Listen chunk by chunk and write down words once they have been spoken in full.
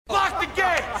the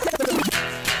game.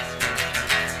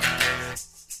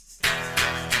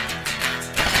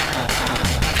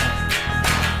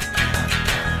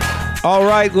 All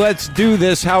right, let's do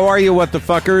this. How are you, what the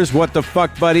fuckers, what the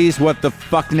fuck buddies, what the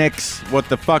fucknicks, what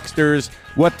the fucksters,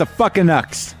 what the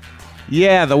fuckinucks?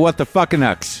 Yeah, the what the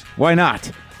fuckinucks. Why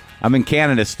not? I'm in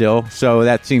Canada still, so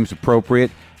that seems appropriate.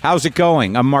 How's it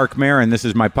going? I'm Mark Maron. This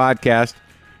is my podcast,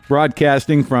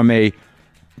 broadcasting from a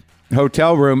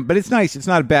hotel room, but it's nice. It's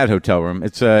not a bad hotel room.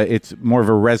 It's more of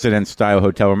a residence-style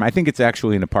hotel room. I think it's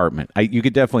actually an apartment. You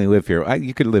could definitely live here.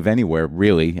 You could live anywhere,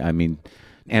 really. I mean,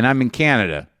 and I'm in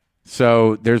Canada.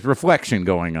 So there's reflection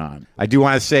going on. I do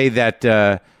want to say that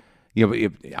I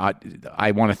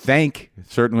want to thank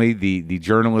certainly the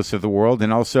journalists of the world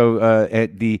and also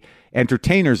the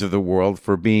entertainers of the world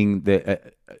for being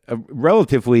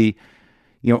relatively,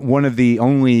 one of the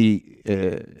only,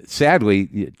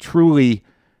 sadly, truly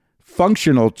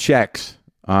functional checks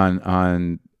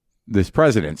on this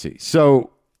presidency.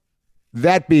 So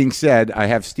that being said, I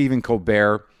have Stephen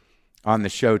Colbert on the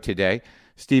show today.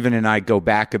 Stephen and I go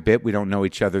back a bit. We don't know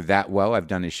each other that well. I've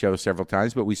done his show several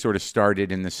times, but we sort of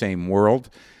started in the same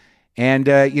world. And,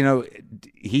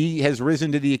 he has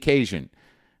risen to the occasion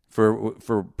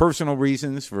for personal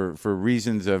reasons, for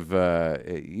reasons of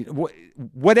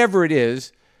whatever it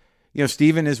is.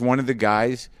 Stephen is one of the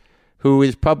guys who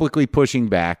is publicly pushing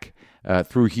back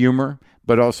through humor,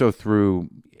 but also through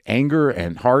anger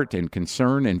and heart and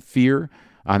concern and fear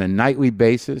on a nightly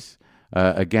basis.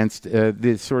 Against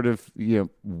this sort of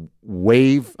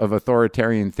wave of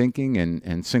authoritarian thinking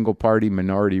and single-party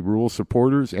minority rule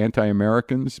supporters,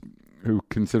 anti-Americans who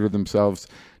consider themselves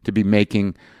to be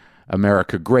making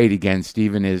America great again.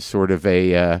 Stephen is sort of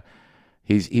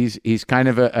he's kind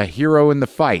of a hero in the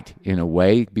fight in a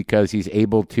way because he's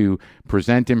able to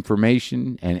present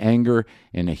information and anger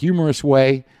in a humorous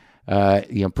way,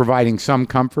 providing some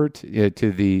comfort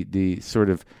to the sort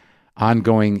of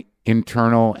ongoing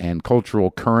internal and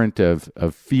cultural current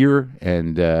of fear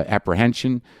and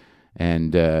apprehension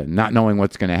and not knowing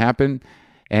what's going to happen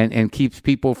and keeps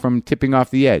people from tipping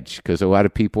off the edge because a lot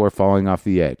of people are falling off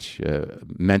the edge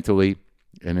mentally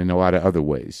and in a lot of other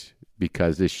ways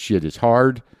because this shit is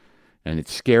hard and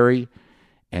it's scary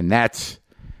and that's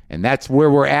where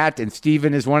we're at, and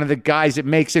Stephen is one of the guys that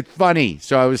makes it funny.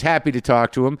 So I was happy to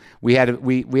talk to him. We had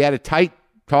a tight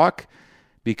talk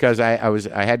because I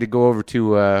had to go over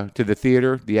to the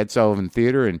theater, the Ed Sullivan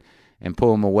Theater, and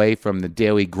pull him away from the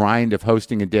daily grind of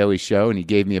hosting a daily show. And he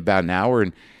gave me about an hour.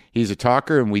 And he's a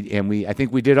talker, and I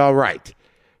think we did all right.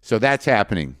 So that's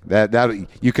happening. That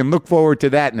you can look forward to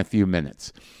that in a few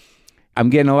minutes. I'm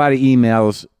getting a lot of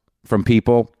emails from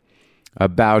people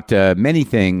about many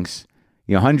things.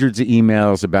 Hundreds of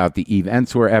emails about the Eve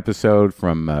Ensler episode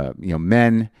from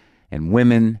men and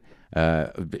women.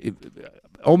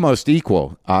 Almost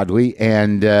equal, oddly,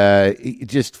 and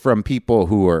just from people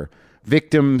who are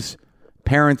victims,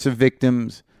 parents of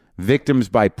victims, victims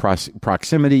by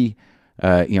proximity,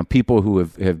 people who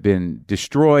have been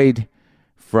destroyed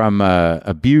from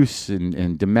abuse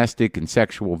and domestic and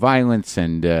sexual violence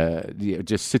and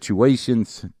just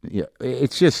situations.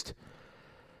 It's just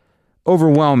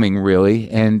overwhelming, really,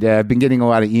 and I've been getting a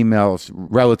lot of emails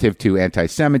relative to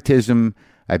anti-Semitism.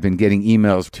 I've been getting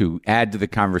emails to add to the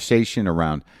conversation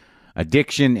around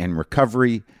addiction and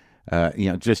recovery,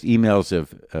 just emails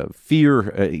of fear,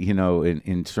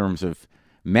 in terms of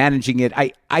managing it.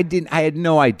 I had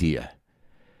no idea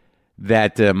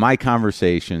that my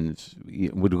conversations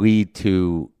would lead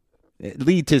to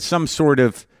some sort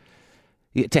of,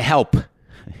 to help.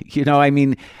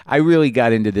 I really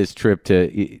got into this trip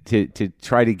to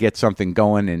try to get something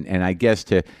going and I guess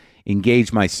to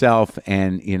engage myself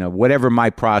and, whatever my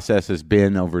process has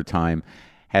been over time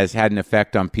has had an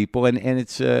effect on people and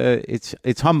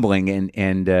it's humbling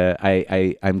and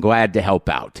I'm glad to help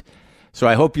out. So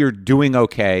I hope you're doing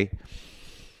okay.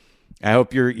 I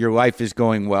hope your life is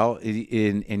going well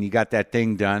and you got that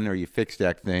thing done or you fixed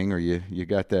that thing or you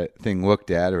got that thing looked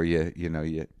at or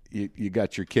you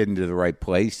got your kid into the right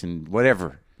place and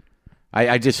whatever.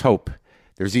 I just hope.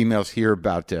 There's emails here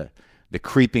about the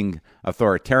creeping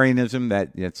authoritarianism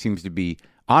that seems to be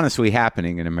honestly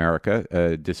happening in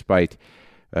America, despite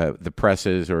the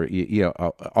presses or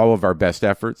all of our best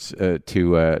efforts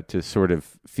to sort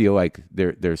of feel like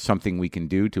there's something we can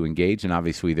do to engage, and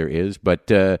obviously there is,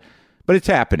 but it's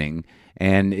happening,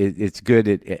 and it's good.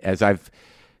 As I've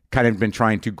kind of been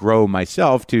trying to grow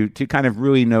myself to kind of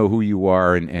really know who you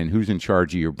are and who's in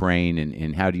charge of your brain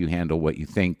and how do you handle what you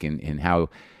think and how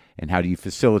do you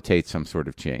facilitate some sort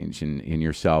of change in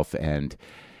yourself and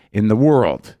in the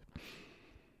world.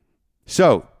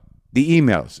 So The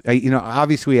emails.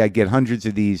 Obviously I get hundreds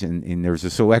of these, and there's a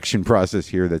selection process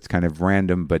here that's kind of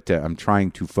random, but I'm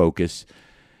trying to focus.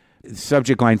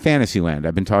 Subject line, Fantasyland.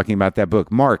 I've been talking about that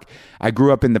book. Mark, I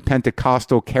grew up in the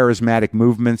Pentecostal charismatic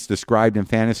movements described in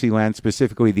Fantasyland,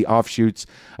 specifically the offshoots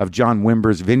of John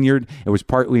Wimber's Vineyard. It was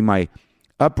partly my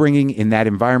upbringing in that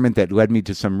environment that led me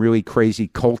to some really crazy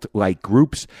cult-like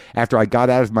groups. After I got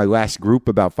out of my last group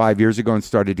about 5 years ago and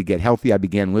started to get healthy, I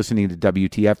began listening to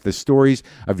WTF. The stories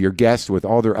of your guests with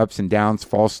all their ups and downs,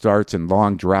 false starts, and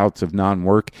long droughts of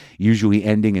non-work, usually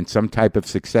ending in some type of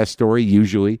success story,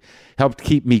 helped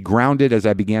keep me grounded as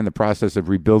I began the process of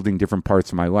rebuilding different parts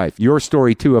of my life. Your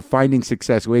story, too, of finding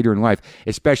success later in life,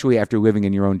 especially after living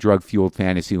in your own drug-fueled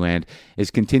fantasy land, is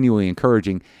continually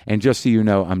encouraging. And just so you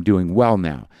know, I'm doing well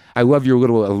now. I love your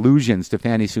little allusions to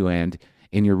Fantasyland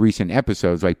in your recent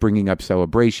episodes, like bringing up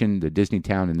Celebration, the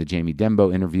Disneytown, and the Jamie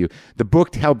Dembo interview. The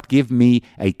book helped give me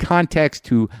a context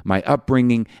to my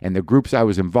upbringing and the groups I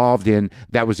was involved in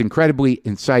that was incredibly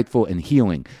insightful and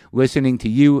healing. Listening to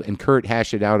you and Kurt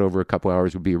hash it out over a couple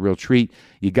hours would be a real treat.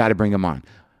 You got to bring them on.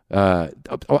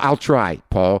 I'll try,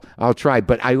 Paul. I'll try.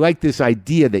 But I like this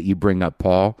idea that you bring up,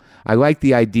 Paul. I like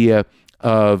the idea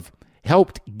of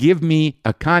helped give me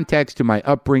a context to my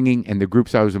upbringing and the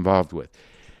groups I was involved with.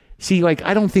 See,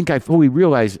 I don't think I fully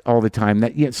realize all the time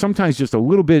that sometimes just a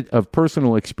little bit of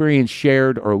personal experience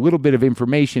shared or a little bit of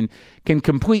information can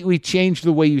completely change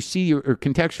the way you see or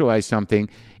contextualize something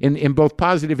in both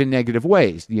positive and negative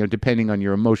ways, depending on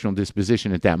your emotional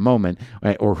disposition at that moment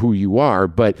or who you are.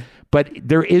 But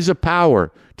there is a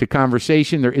power to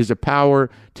conversation. There is a power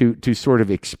to sort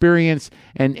of experience,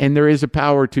 and there is a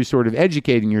power to sort of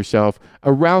educating yourself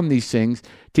around these things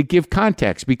to give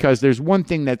context, because there's one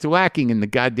thing that's lacking in the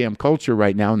goddamn culture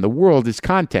right now in the world is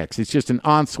context. It's just an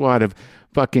onslaught of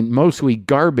fucking mostly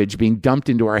garbage being dumped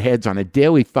into our heads on a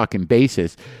daily fucking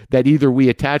basis that either we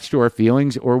attach to our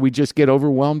feelings or we just get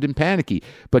overwhelmed and panicky.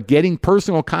 But getting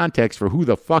personal context for who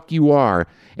the fuck you are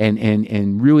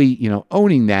and really,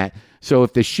 owning that. So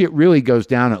if the shit really goes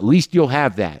down, at least you'll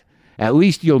have that. At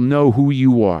least you'll know who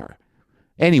you are.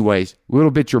 Anyways, a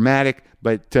little bit dramatic,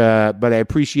 but I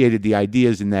appreciated the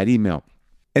ideas in that email.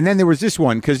 And then there was this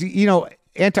one, because,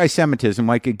 anti-Semitism,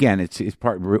 again, it's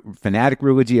part fanatic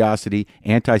religiosity,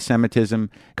 anti-Semitism,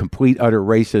 complete utter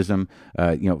racism,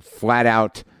 flat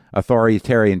out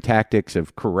authoritarian tactics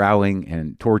of corralling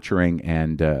and torturing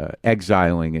and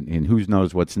exiling and who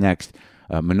knows what's next,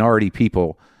 minority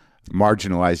people,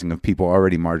 marginalizing of people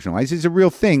already marginalized is a real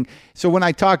thing. So when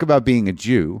I talk about being a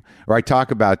Jew, or I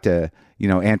talk about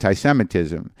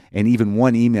anti-Semitism, and even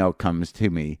one email comes to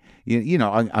me,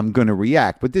 I'm going to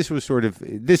react. But this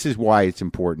is why it's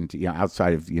important,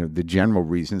 outside of, the general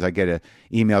reasons. I get an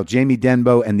email, Jamie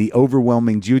Denbo and the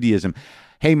Overwhelming Judaism.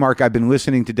 Hey, Mark, I've been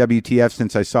listening to WTF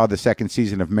since I saw the second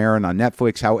season of Marin on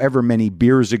Netflix, however many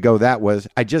beers ago that was.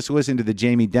 I just listened to the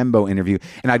Jamie Dembo interview,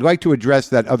 and I'd like to address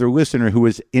that other listener who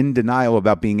is in denial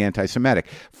about being anti-Semitic.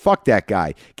 Fuck that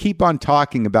guy. Keep on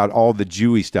talking about all the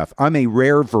Jewy stuff. I'm a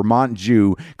rare Vermont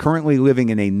Jew currently living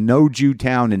in a no-Jew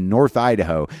town in North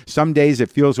Idaho. Some days it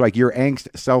feels like your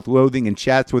angst, self-loathing, and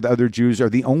chats with other Jews are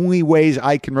the only ways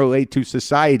I can relate to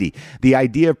society. The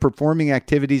idea of performing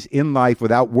activities in life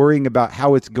without worrying about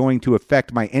how it's going to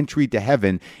affect my entry to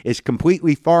heaven is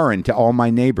completely foreign to all my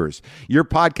neighbors. Your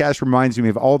podcast reminds me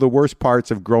of all the worst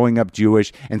parts of growing up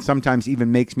Jewish, and sometimes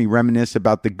even makes me reminisce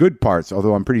about the good parts,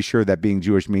 although I'm pretty sure that being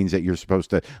Jewish means that you're supposed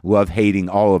to love hating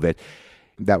all of it.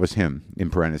 That was him, in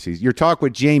parentheses. Your talk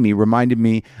with Jamie reminded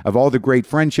me of all the great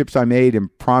friendships I made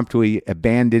and promptly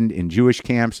abandoned in Jewish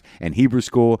camps and Hebrew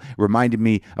school. Reminded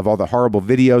me of all the horrible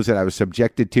videos that I was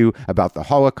subjected to about the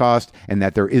Holocaust, and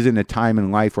that there isn't a time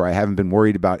in life where I haven't been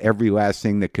worried about every last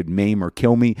thing that could maim or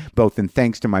kill me, both in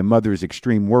thanks to my mother's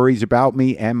extreme worries about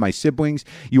me and my siblings.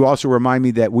 You also remind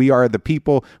me that we are the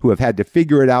people who have had to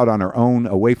figure it out on our own,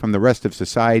 away from the rest of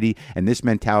society, and this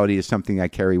mentality is something I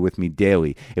carry with me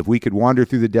daily. If we could wander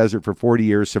through the desert for 40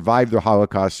 years, survive the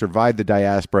Holocaust, survive the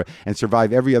diaspora, and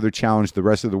survive every other challenge the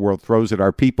rest of the world throws at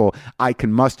our people, I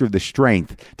can muster the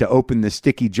strength to open the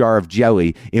sticky jar of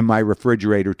jelly in my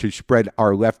refrigerator to spread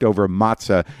our leftover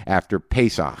matzah after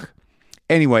Pesach.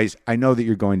 Anyways, I know that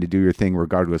you're going to do your thing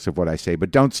regardless of what I say,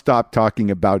 but don't stop talking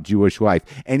about Jewish life.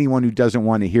 Anyone who doesn't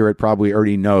want to hear it probably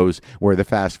already knows where the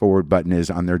fast forward button is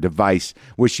on their device.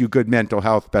 Wish you good mental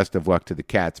health. Best of luck to the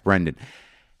cats. Brendan.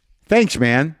 Thanks,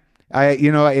 man. I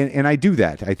do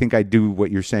that. I think I do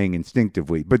what you're saying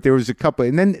instinctively. But there was a couple,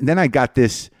 and then I got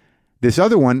this This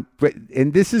other one,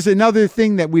 and this is another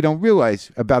thing that we don't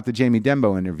realize about the Jamie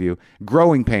Dembo interview,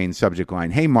 growing pains subject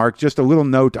line. Hey, Mark, just a little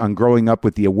note on growing up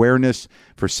with the awareness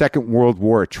for Second World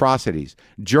War atrocities.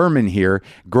 German here,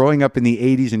 growing up in the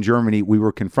 80s in Germany, we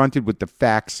were confronted with the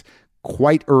facts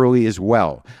quite early as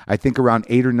well. I think around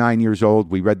 8 or 9 years old,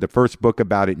 we read the first book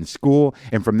about it in school,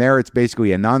 and from there it's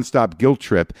basically a nonstop guilt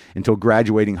trip until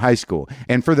graduating high school.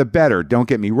 And for the better, don't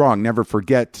get me wrong, never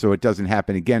forget so it doesn't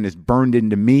happen again is burned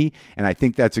into me, and I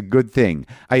think that's a good thing.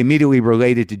 I immediately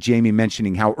related to Jamie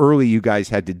mentioning how early you guys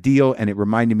had to deal, and it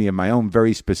reminded me of my own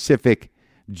very specific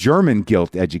German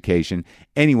guilt education.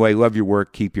 Anyway, love your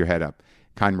work. Keep your head up.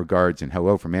 Kind regards, and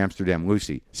hello from Amsterdam,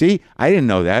 Lucy. See, I didn't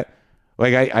know that.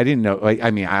 Like, I didn't know, like,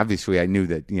 I mean, obviously I knew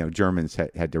that, Germans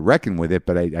had to reckon with it,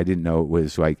 but I didn't know it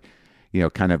was like,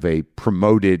 kind of a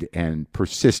promoted and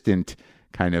persistent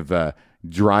kind of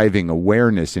driving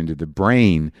awareness into the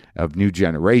brain of new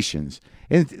generations.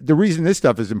 And the reason this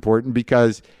stuff is important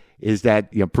is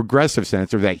that, progressive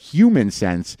sense or that human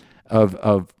sense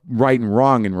of right and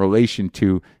wrong in relation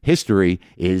to history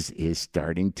is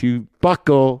starting to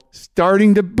buckle.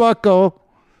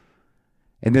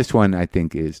 And this one, I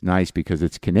think, is nice because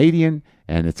it's Canadian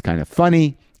and it's kind of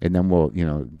funny. And then we'll,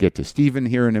 get to Stephen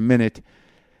here in a minute.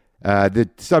 The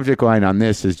subject line on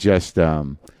this is just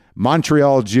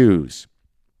Montreal Jews.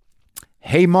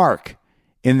 Hey, Mark,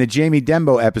 in the Jamie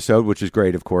Dembo episode, which is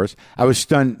great, of course, I was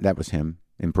stunned. That was him,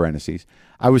 in parentheses.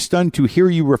 I was stunned to hear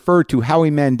you refer to Howie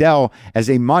Mandel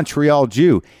as a Montreal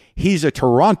Jew. He's a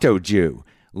Toronto Jew.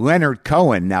 Leonard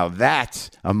Cohen, now that's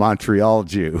a Montreal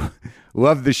Jew.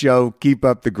 Love the show. Keep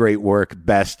up the great work.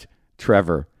 Best,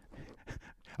 Trevor.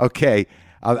 Okay,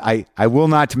 I will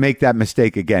not make that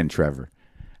mistake again, Trevor.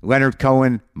 Leonard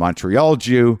Cohen, Montreal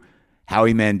Jew.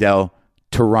 Howie Mandel,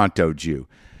 Toronto Jew.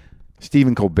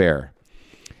 Stephen Colbert.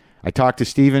 I talked to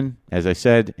Stephen, as I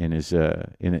said, in his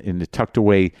in the tucked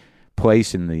away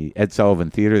place in the Ed Sullivan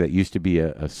Theater that used to be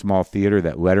a small theater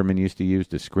that Letterman used to use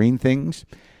to screen things.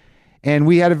 And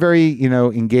we had a very,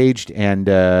 engaged and,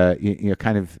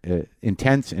 kind of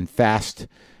intense and fast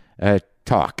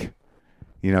talk.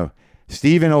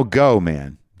 Stephen will go,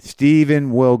 man.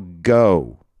 Stephen will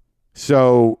go.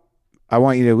 So I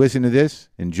want you to listen to this,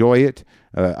 enjoy it.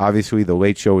 Obviously, The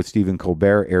Late Show with Stephen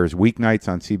Colbert airs weeknights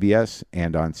on CBS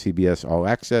and on CBS All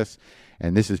Access.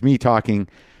 And this is me talking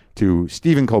to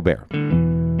Stephen Colbert.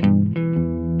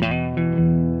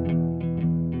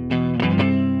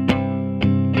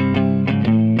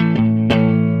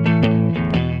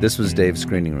 This was Dave's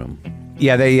screening room.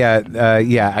 Yeah, they. You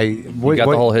got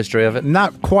the whole history of it?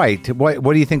 Not quite. What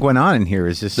do you think went on in here?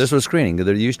 Is this? This was screening.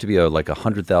 There used to be a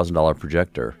 $100,000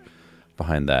 projector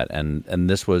behind that, and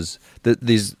this was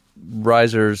these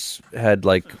risers had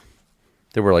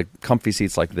there were comfy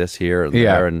seats like this here and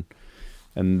there,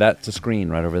 and that's a screen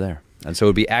right over there. And so it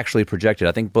would be actually projected.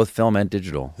 I think both film and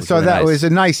digital. So really that was a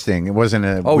nice thing. It wasn't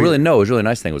a... Oh, really? No, it was a really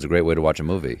nice thing. It was a great way to watch a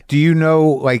movie. Do you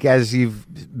know, as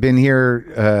you've been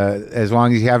here as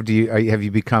long as you have, have you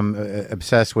become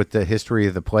obsessed with the history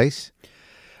of the place?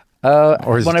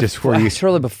 Or is it just for you?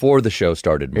 Surely before the show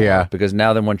started more. Yeah. Because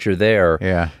now then once you're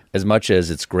there, as much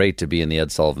as it's great to be in the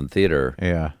Ed Sullivan Theater...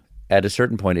 Yeah. At a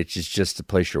certain point, it's just a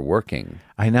place you're working.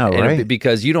 I know, right?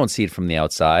 Because you don't see it from the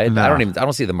outside. No. I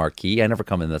don't see the marquee. I never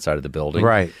come in that side of the building.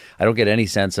 Right. I don't get any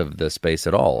sense of the space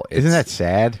at all. Isn't that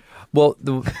sad? Well,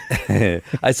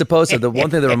 I suppose so. The one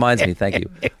thing that reminds me, thank you.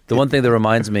 The one thing that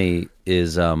reminds me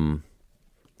is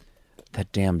that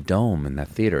damn dome in that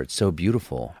theater. It's so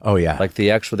beautiful. Oh yeah.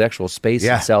 The actual space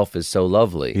itself is so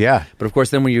lovely. Yeah. But of course,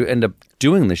 then when you end up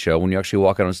doing the show, when you actually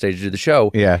walk out on stage to do the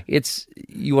show,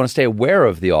 you want to stay aware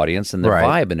of the audience and their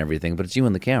vibe and everything, but it's you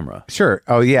and the camera. Sure.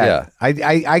 Oh yeah. I've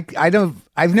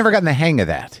never gotten the hang of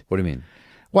that. What do you mean?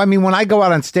 Well, I mean, when I go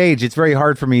out on stage, it's very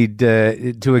hard for me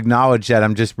to acknowledge that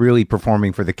I'm just really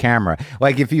performing for the camera.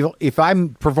 If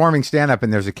I'm performing stand-up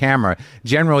and there's a camera,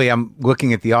 generally I'm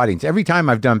looking at the audience. Every time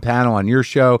I've done panel on your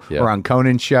show or on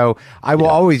Conan's show, I will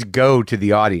always go to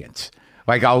the audience.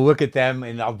 I'll look at them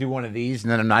and I'll do one of these,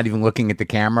 and then I'm not even looking at the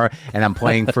camera, and I'm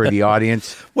playing for the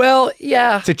audience. Well,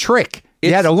 yeah, it's a trick.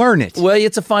 You had to learn it. Well,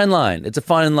 it's a fine line. It's a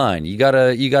fine line. You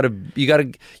gotta. You're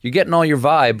getting all your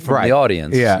vibe from the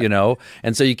audience.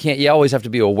 And so you always have to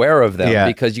be aware of them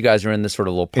because you guys are in this sort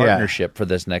of little partnership for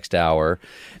this next hour.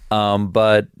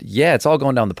 But it's all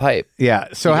going down the pipe. Yeah.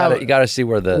 So you gotta see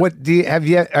where the. What do you have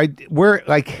yet?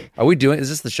 Are we doing? Is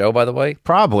this the show, by the way?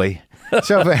 Probably.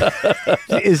 So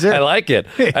is there? I like it.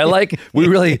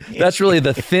 That's really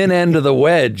the thin end of the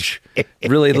wedge.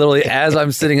 Really, literally, as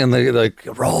I'm sitting in the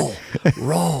roll.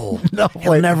 No,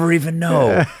 You'll never even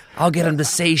know. I'll get him to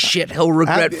say shit he'll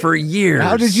regret for years.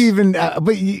 How did you even?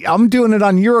 I'm doing it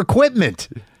on your equipment.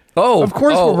 Oh, of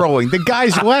course we're rolling. The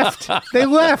guys left. They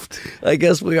left. I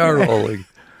guess we are rolling.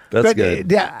 That's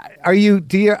good. Are you?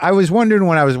 I was wondering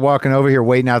when I was walking over here,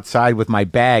 waiting outside with my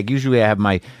bag. Usually, I have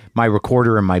my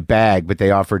recorder in my bag, but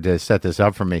they offered to set this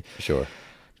up for me. Sure.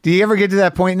 Do you ever get to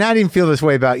that point? And I didn't feel this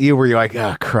way about you, where you're like,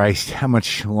 "Oh Christ, how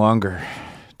much longer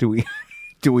do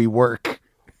we work?"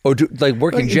 Oh, like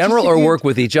work in general or work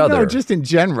with each other? No, just in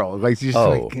general. Like just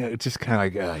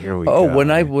kind of like, here we go. Oh, when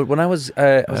I was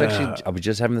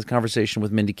just having this conversation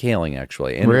with Mindy Kaling,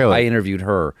 actually. And really? I interviewed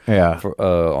her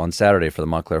on Saturday for the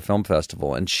Montclair Film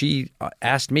Festival. And she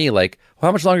asked me, like, well,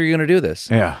 how much longer are you going to do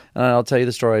this? Yeah. And I'll tell you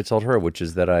the story I told her, which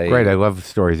is that Great, I love the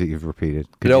stories that you've repeated.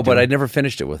 No, but I never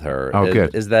finished it with her. Oh,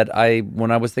 good. Is that when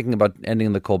I was thinking about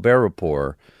ending the Colbert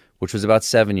Report, which was about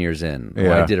 7 years in. Yeah.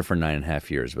 Well, I did it for 9.5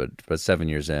 years, but 7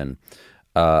 years in.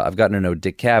 I've gotten to know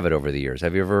Dick Cavett over the years.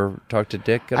 Have you ever talked to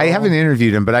Dick at all? I haven't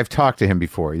interviewed him, but I've talked to him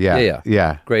before.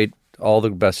 Yeah. Great. All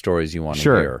the best stories you want to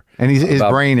hear. And his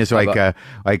brain is like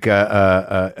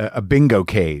a bingo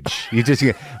cage. You just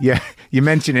you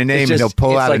mention a name and he'll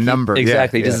pull out a number.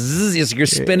 Exactly. You're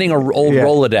spinning an old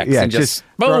Rolodex and just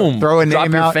boom, throw a drop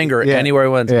name your out. finger anywhere he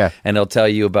wants. Yeah. And he'll tell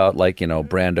you about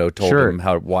Brando told him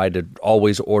why to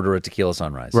always order a tequila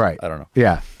sunrise. Right. I don't know.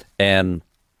 Yeah. And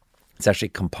it's actually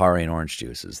Campari and orange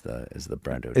juice is the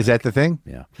Brando drink. Is that the thing?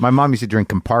 Yeah. My mom used to drink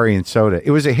Campari and soda. It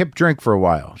was a hip drink for a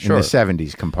while in the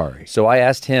 70s, Campari. So I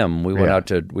asked him, we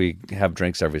have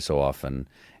drinks every so often,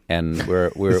 and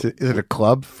we're is it a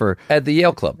club for? At the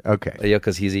Yale Club. Okay. Yeah,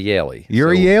 because he's a Yaley.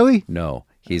 You're a Yaley? No,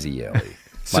 he's a Yaley.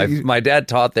 My dad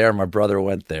taught there, my brother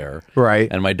went there. Right.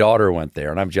 And my daughter went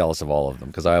there, and I'm jealous of all of them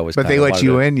because I always But they let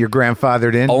you in? You're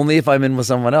grandfathered in? Only if I'm in with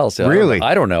someone else. Really?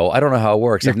 I don't know. I don't know how it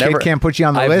works. Your kid can't put you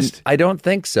on the list? I don't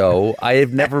think so. I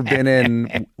have never been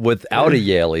in without a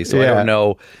Yaley, so I don't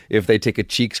know if they take a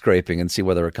cheek scraping and see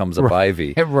whether it comes up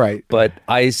ivy. Right. But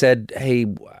I said, hey,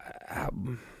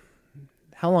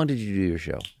 how long did you do your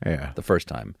show? Yeah. The first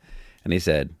time. And he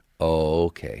said, oh,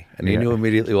 okay. And he knew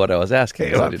immediately what I was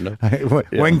asking. So I didn't know.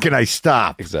 When can I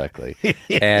stop? Exactly.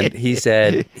 And he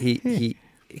said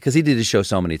because he did his show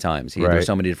so many times. There were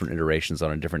so many different iterations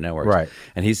on different networks. Right.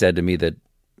 And he said to me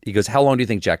he goes, how long do you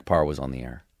think Jack Parr was on the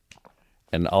air?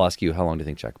 And I'll ask you, how long do you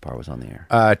think Jack Parr was on the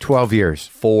air? 12 years.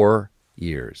 4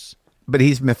 years. But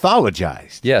he's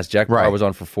mythologized. Yes, Jack Parr was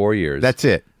on for 4 years. That's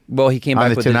it. Well, he came back on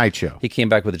with the Tonight Show. He came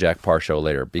back with the Jack Parr show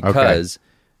later because,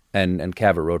 and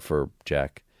Cavett wrote for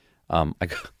Jack.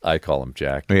 I call him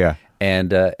Jack. Yeah.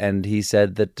 And he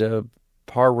said that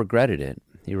Parr regretted it.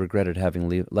 He regretted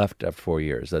having left after 4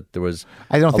 years. That there was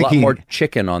a lot more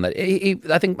chicken on that. I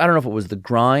don't know if it was the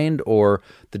grind or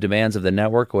the demands of the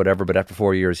network or whatever. But after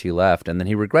 4 years, he left, and then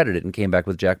he regretted it and came back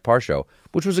with Jack Parr show,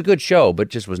 which was a good show, but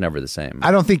just was never the same.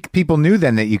 I don't think people knew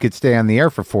then that you could stay on the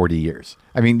air for 40 years.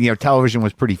 I mean, television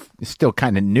was still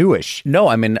kind of newish. No,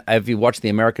 I mean, if you watch the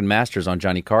American Masters on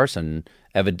Johnny Carson,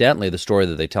 evidently the story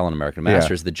that they tell in American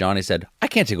Masters that Johnny said, I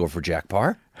can't take over for Jack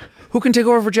Parr. Who can take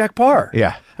over for Jack Parr?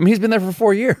 Yeah. I mean, he's been there for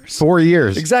 4 years. 4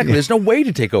 years. Exactly. There's no way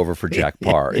to take over for Jack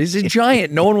Parr. He's a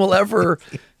giant. No one will ever.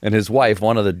 And his wife,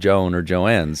 one of the Joan or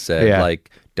Joannes, said,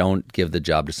 don't give the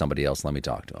job to somebody else. Let me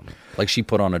talk to him. Like she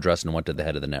put on a dress and went to the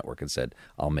head of the network and said,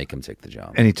 I'll make him take the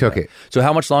job. And he took it. So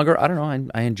how much longer? I don't know.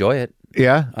 I enjoy it.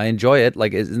 Yeah, I enjoy it.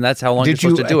 And that's how long you're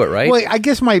supposed to do it, right? Well, I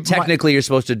guess technically you're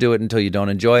supposed to do it until you don't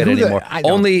enjoy it anymore.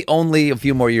 Only a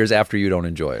few more years after you don't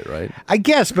enjoy it, right? I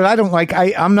guess, but I don't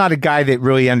I'm not a guy that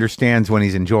really understands when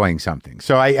he's enjoying something.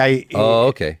 So Oh,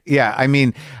 okay. Yeah, I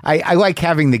mean, I like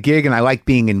having the gig and I like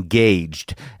being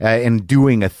engaged and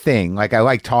doing a thing. Like I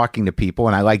like talking to people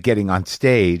and I like getting on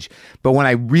stage. But when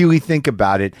I really think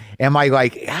about it, am I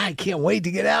like, I can't wait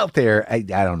to get out there? I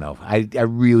don't know. I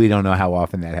really don't know how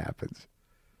often that happens.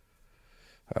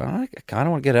 I kind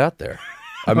of want to get out there.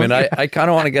 I mean, I kind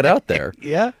of want to get out there.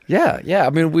 Yeah? Yeah. I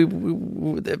mean, we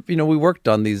worked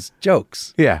on these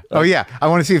jokes. Yeah. Oh, yeah. I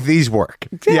want to see if these work.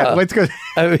 Yeah. Let's go.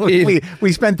 I mean,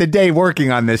 we spent the day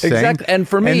working on this thing. And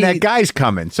for me... And that guy's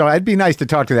coming. So it'd be nice to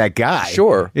talk to that guy.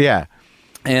 Sure. Yeah.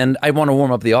 And I want to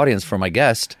warm up the audience for my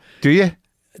guest. Do you?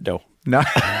 No.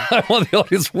 I want the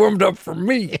audience warmed up for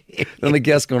me. Then the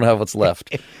guest's going to have what's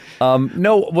left.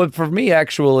 No, but for me,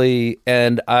 actually,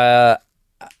 and...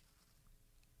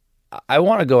 I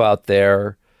want to go out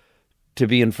there to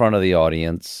be in front of the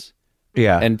audience,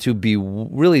 and to be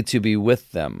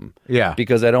with them,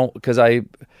 because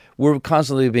we're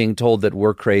constantly being told that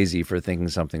we're crazy for thinking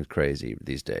something's crazy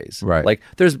these days, right? Like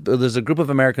there's a group of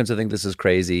Americans who think this is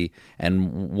crazy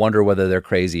and wonder whether they're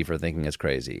crazy for thinking it's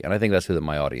crazy, and I think that's who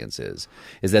my audience is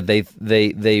that they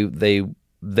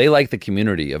they like the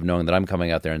community of knowing that I'm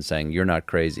coming out there and saying, you're not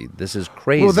crazy. This is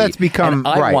crazy. Well, that's become, and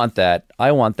I want that.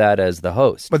 I want that as the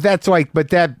host. But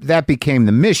that became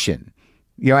the mission,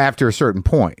 after a certain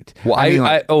point.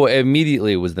 Well,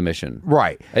 immediately it was the mission.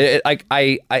 Right.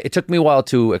 It took me a while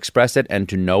to express it and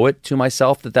to know it to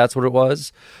myself that that's what it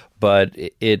was. But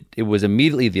it was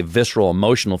immediately the visceral,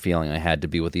 emotional feeling I had to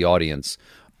be with the audience.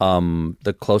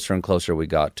 The closer and closer we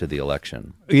got to the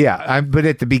election. Yeah, but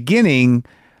at the beginning,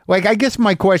 I guess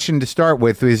my question to start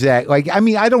with is that,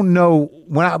 I don't know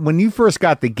when you first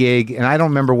got the gig, and I don't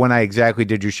remember when I exactly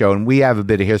did your show, and we have a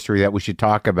bit of history that we should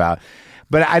talk about.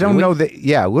 But I don't know that.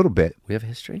 Yeah, a little bit. We have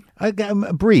history.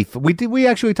 Brief. We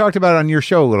actually talked about it on your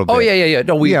show a little bit. Oh yeah.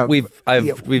 No,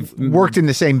 we've worked in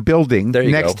the same building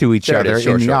next to each other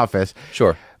in the office.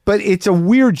 Sure. But it's a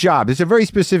weird job. It's a very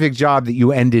specific job that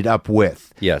you ended up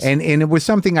with. Yes. And it was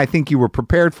something I think you were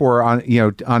prepared for on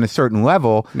a certain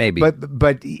level. Maybe.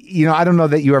 But I don't know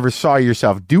that you ever saw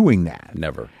yourself doing that.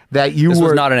 Never. This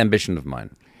was not an ambition of mine.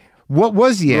 What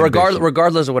was the ambition?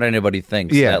 Regardless of what anybody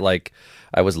thinks, that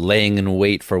I was laying in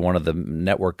wait for one of the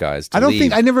network guys to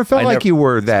leave. I never felt like you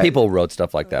were that. People wrote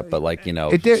stuff like that, but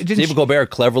Stephen Colbert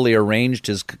cleverly arranged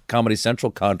his Comedy Central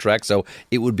contract so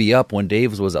it would be up when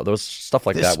Dave's was up. There was stuff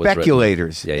like that.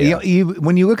 Speculators. Yeah.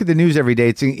 When you look at the news every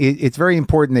day, it's very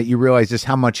important that you realize just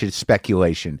how much is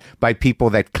speculation by people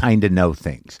that kind of know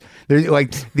things.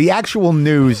 The actual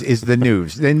news is the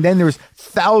news. And then there's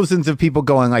thousands of people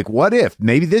going what if?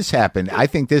 Maybe this happened. I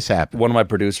think this happened. One of my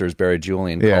producers, Barry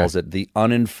Julian, calls it the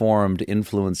uninformed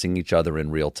influencing each other in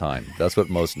real time. That's what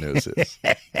most news is.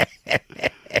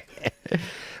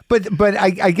 But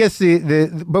I guess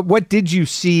but what did you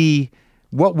see?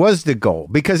 What was the goal?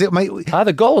 Because it might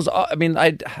the goals. I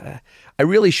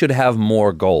really should have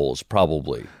more goals,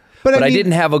 probably. But I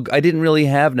didn't really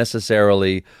have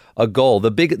necessarily a goal. The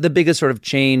biggest sort of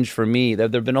change for me,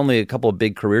 there've been only a couple of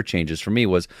big career changes for me,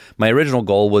 was my original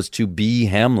goal was to be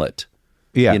Hamlet.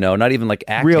 Yeah. Not even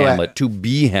Hamlet, to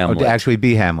be Hamlet. To actually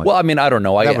be Hamlet. Well, I don't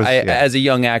know. As a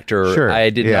young actor, sure. I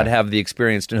did not have the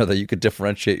experience to know that you could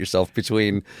differentiate yourself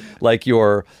between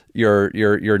your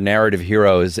narrative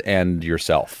heroes and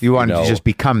yourself. You wanted to just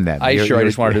become them. I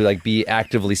just wanted to be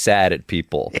actively sad at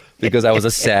people because I was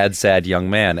a sad young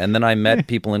man. And then I met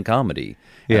people in comedy.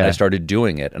 And I started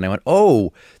doing it. And I went,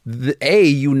 when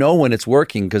it's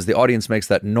working because the audience makes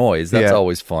that noise. That's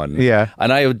always fun. Yeah.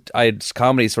 And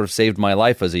comedy sort of saved my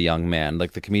life as a young man,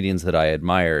 like the comedians that I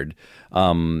admired.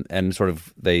 And sort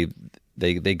of they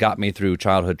got me through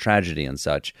childhood tragedy and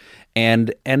such.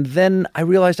 And then I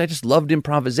realized I just loved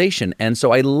improvisation. And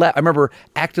so I remember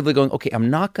actively going, okay, I'm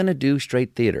not going to do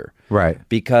straight theater. Right.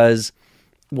 Because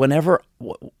whenever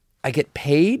I get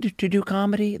paid to do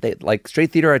comedy.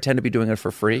 Straight theater, I tend to be doing it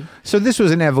for free. So this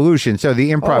was an evolution. So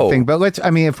the improv thing. But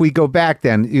if we go back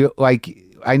then,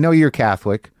 I know you're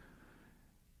Catholic.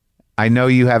 I know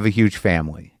you have a huge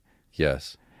family.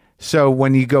 Yes. So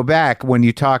when you go back, when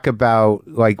you talk about,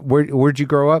 where'd you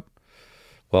grow up?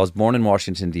 Well, I was born in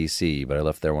Washington, D.C., but I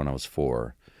left there when I was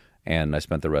 4. And I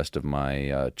spent the rest of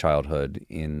my childhood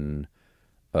in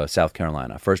South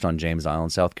Carolina. First on James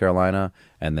Island, South Carolina,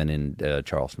 and then in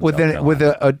Charleston, South Carolina. With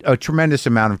a tremendous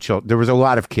amount of children. There was a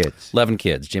lot of kids. 11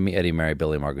 kids. Jimmy, Eddie, Mary,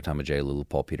 Billy, Margaret, Thomas, Jay, Lulu,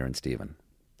 Paul, Peter, and Stephen.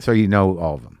 So you know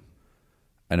all of them?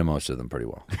 I know most of them pretty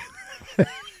well.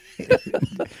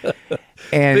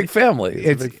 And big family.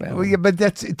 It's a big family. Well, yeah, but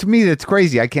to me, that's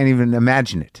crazy. I can't even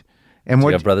imagine it. And Do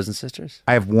you have brothers and sisters?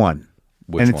 I have one.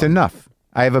 Which it's enough.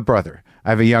 I have a brother.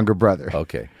 I have a younger brother.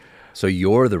 Okay. So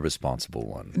you're the responsible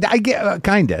one. I get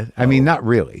kind of. I mean, not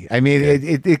really. I mean,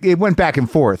 it went back and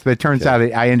forth, but it turns out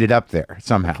I ended up there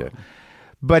somehow. Okay.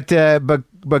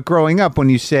 But growing up, when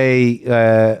you say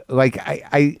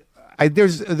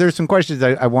there's some questions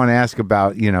I want to ask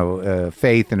about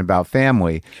faith and about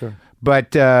family. Sure.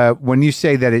 But when you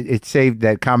say that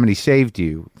that comedy saved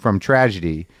you from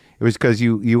tragedy, it was because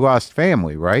you lost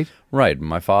family, right? Right.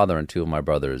 My father and 2 of my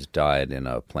brothers died in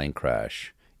a plane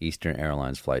crash. Eastern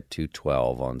Airlines Flight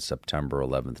 212 on September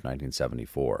 11th,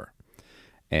 1974.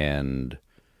 And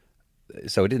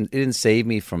so it didn't save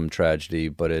me from tragedy,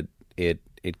 but it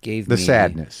gave me... The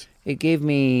sadness. It gave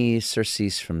me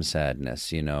surcease from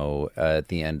sadness, at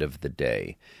the end of the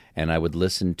day. And I would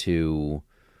listen to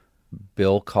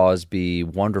Bill Cosby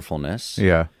wonderfulness.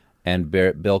 Yeah. And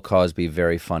Bill Cosby,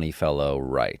 very funny fellow,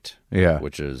 right? Yeah.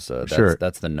 Which is Sure.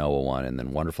 that's the Noah one, and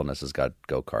then Wonderfulness has got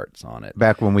go-karts on it.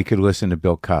 Back when we could listen to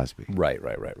Bill Cosby. Right.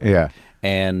 Yeah.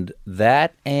 And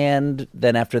that, and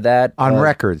then after that, On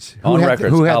records. Who had the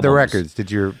albums. records?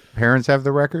 Did your parents have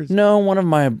the records? No, one of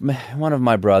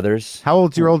my brothers. How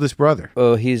old's your oldest brother?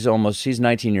 Oh, he's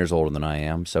 19 years older than I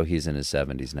am, so he's in his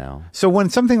 70s now. So when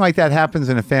something like that happens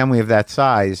in a family of that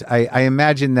size, I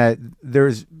imagine that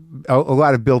there's a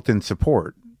lot of built-in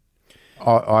support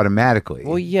automatically.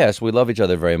 Well, yes, we love each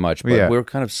other very much, but we're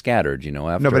kind of scattered,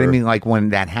 after. No, but I mean, like when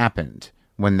that happened,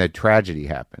 when the tragedy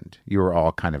happened, you were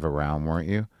all kind of around, weren't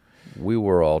you? We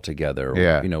were all together.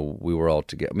 Yeah. We were all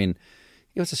together. I mean,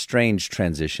 it was a strange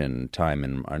transition time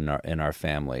in our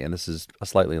family, and this is a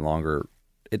slightly longer.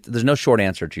 There's no short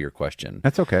answer to your question.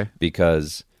 That's okay.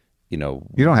 Because, you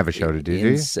don't have a show to do, do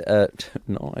you?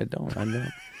 No, I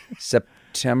don't.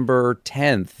 September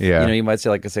 10th. Yeah. You might say,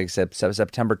 like I say,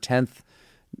 September 10th,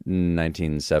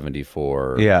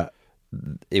 1974. Yeah.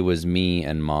 It was me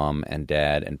and Mom and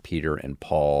Dad and Peter and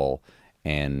Paul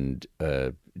and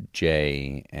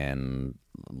Jay and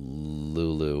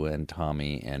Lulu and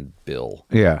Tommy and Bill.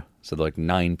 Yeah. So there were like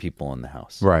 9 people in the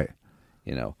house. Right.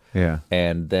 Yeah.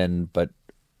 And then, but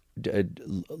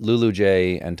Lulu,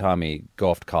 Jay, and Tommy go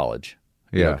off to college.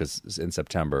 Yeah. Because in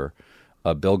September,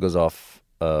 Bill goes off.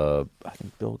 I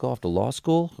think Bill go off to law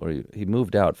school, or he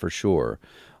moved out for sure.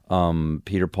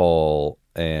 Peter, Paul,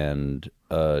 and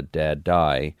Dad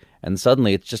die, and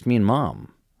suddenly it's just me and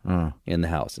Mom in the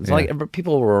house. It's like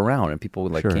people were around, and people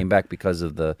came back because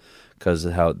of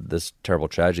how this terrible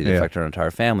tragedy affected our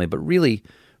entire family. But really,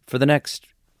 for the next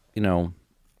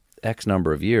X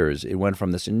number of years, it went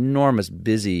from this enormous,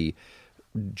 busy,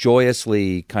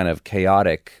 joyously kind of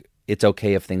chaotic, it's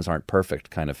okay if things aren't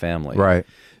perfect kind of family, right,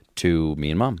 to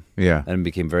me and Mom. Yeah. And it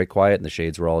became very quiet, and the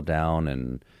shades were all down,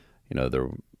 and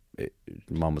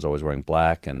Mom was always wearing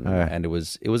black, and it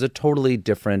was a totally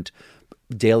different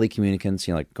daily communicants,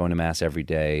 like going to mass every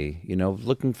day,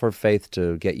 looking for faith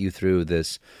to get you through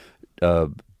this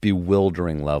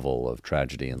bewildering level of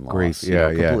tragedy and loss. Grief.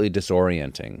 Completely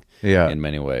disorienting Yeah. in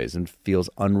many ways, and feels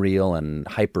unreal and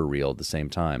hyper real at the same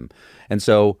time. And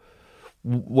so,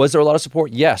 was there a lot of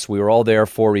support? Yes, we were all there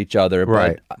for each other.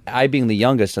 Right. But I, being the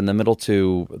youngest, and the middle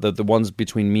two, the ones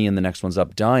between me and the next ones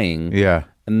up, dying. Yeah.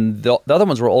 And the other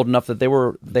ones were old enough that they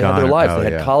had their lives.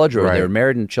 They had college, or they were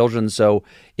married and children. So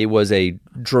it was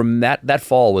that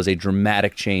fall was a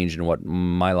dramatic change in what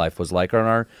my life was like, or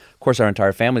of course our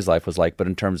entire family's life was like. But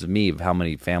in terms of me, of how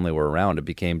many family were around, it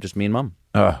became just me and Mom.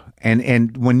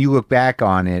 And when you look back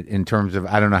on it, in terms of,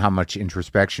 I don't know how much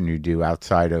introspection you do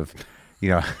outside of,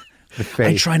 the face.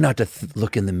 I try not to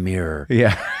look in the mirror.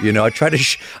 Yeah. I try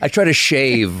to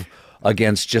shave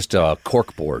against just a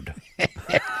corkboard.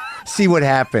 See what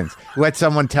happens. Let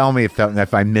someone tell me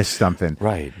if I missed something.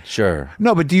 Right. Sure.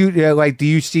 No, but do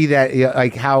you see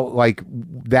that how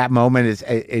that moment is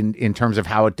in terms of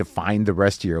how it defined the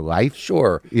rest of your life?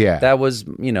 Sure. Yeah. That was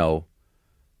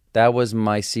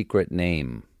my secret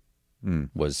name.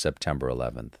 Was September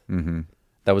 11th. Mm-hmm.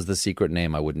 That was the secret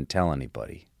name I wouldn't tell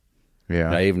anybody. Yeah.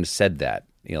 And I even said that.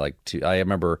 I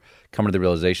remember coming to the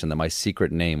realization that my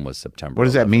secret name was September. What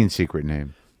does 11th. that mean, secret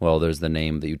name? Well, there's the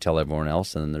name that you tell everyone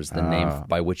else, and then there's the name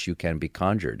by which you can be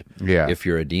conjured. Yeah. If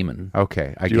you're a demon.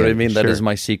 Okay, Do you know what I mean? Sure. That is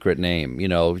my secret name. You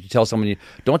tell someone,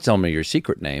 don't tell me your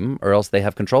secret name, or else they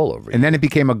have control over you. And then it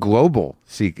became a global,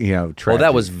 tragedy. Well,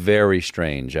 that was very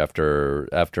strange after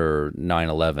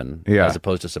 9/11, as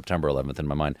opposed to September 11th in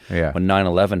my mind. Yeah. When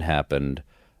 9/11 happened,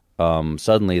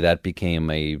 suddenly that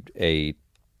became a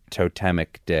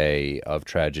totemic day of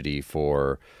tragedy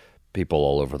for people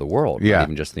all over the world, not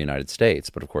even just the United States,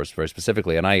 but of course very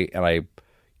specifically. And I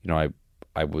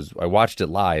watched it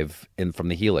live from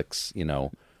the Helix,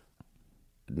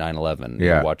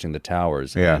 9/11, watching the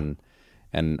towers, and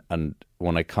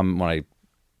when I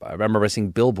remember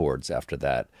seeing billboards after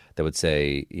that would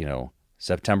say,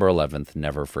 September 11th,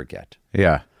 never forget.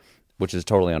 Yeah, which is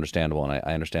totally understandable, and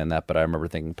I understand that. But I remember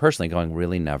thinking personally, going,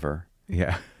 really, never?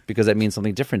 Yeah, because that means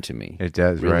something different to me. It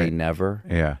does, really, right? Never.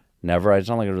 Yeah. Never. It's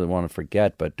not like I really want to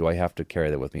forget, but do I have to carry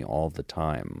that with me all the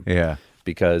time? Yeah.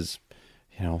 Because,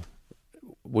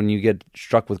 when you get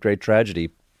struck with great tragedy,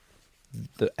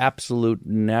 the absolute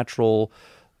natural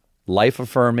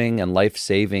life-affirming and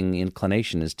life-saving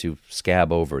inclination is to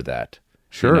scab over that.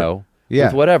 Sure.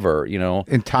 With whatever,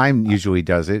 And time usually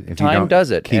does it. If time you don't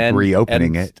does it. Keep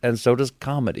reopening it. And so does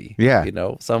comedy. Yeah.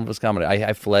 Some of us comedy.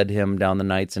 I fled him down the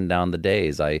nights and down the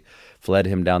days. I fled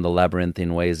him down the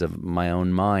labyrinthine ways of my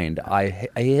own mind. I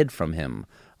hid from him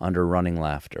under running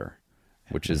laughter,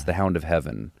 which is The Hound of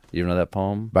Heaven. You know that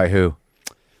poem? By who?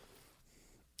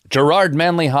 Gerard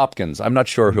Manley Hopkins. I'm not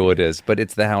sure who it is, but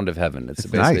it's the Hound of Heaven. It's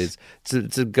basically nice.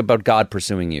 it's about God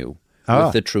pursuing you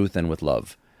with the truth and with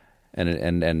love,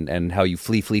 and how you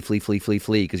flee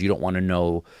because you don't want to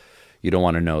know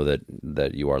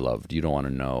that you are loved. You don't want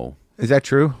to know. Is that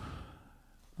true?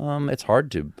 It's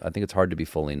hard to. I think it's hard to be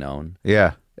fully known.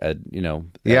 Yeah.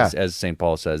 As St.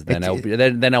 Paul says, then I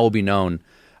will be known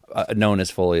as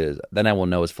fully as. Then I will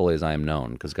know as fully as I am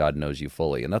known, because God knows you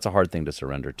fully, and that's a hard thing to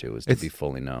surrender to, is to be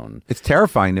fully known. It's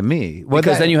terrifying to me,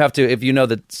 because then you have to. If you know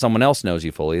that someone else knows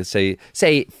you fully, say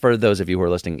for those of you who are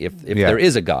listening, if there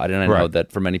is a God, and I know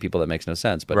that for many people that makes no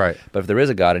sense, but if there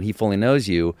is a God and He fully knows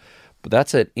you,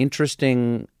 that's an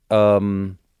interesting.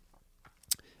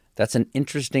 That's an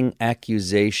interesting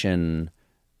accusation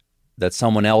that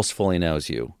someone else fully knows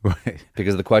you. Right.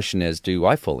 Because the question is, do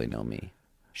I fully know me?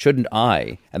 Shouldn't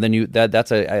I? And then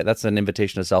that's an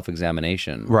invitation to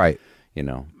self-examination. Right.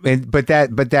 But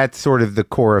that's sort of the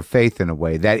core of faith in a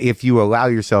way, that if you allow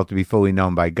yourself to be fully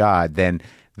known by God, then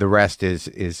the rest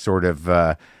is sort of,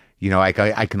 I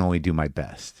can only do my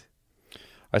best.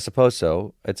 I suppose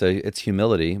so. It's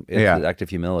humility. It's an act of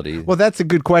humility. Well, that's a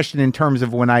good question in terms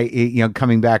of when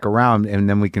coming back around, and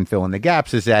then we can fill in the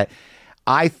gaps, is that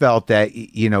I felt that,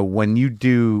 when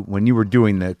you were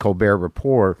doing the Colbert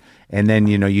Report, and then,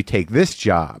 you take this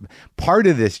job, part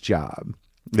of this job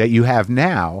that you have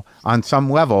now on some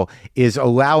level is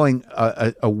allowing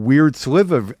a weird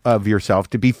sliver of yourself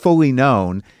to be fully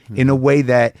known in a way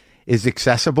that is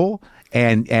accessible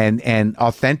and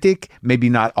authentic. Maybe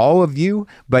not all of you,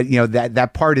 but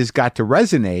that part has got to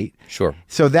resonate. Sure.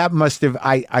 So that must have,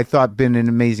 I thought, been an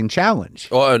amazing challenge.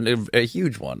 Oh, a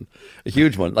huge one,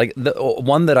 like the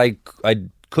one that I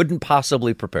couldn't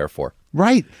possibly prepare for.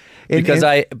 Right. Because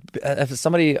I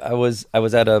was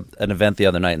at an event the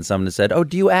other night, and someone said, "Oh,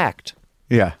 do you act?"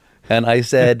 Yeah. And I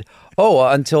said, "Oh,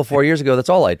 until 4 years ago, that's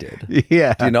all I did."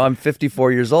 Yeah. I'm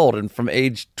 54 years old, and from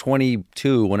age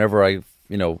 22, whenever I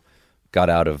got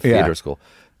out of theater school,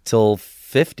 till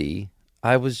 50,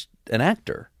 I was an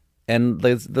actor. And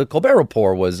the Colbert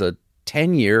Report was a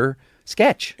 10-year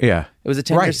sketch. Yeah. It was a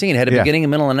 10-year scene. It had a beginning, a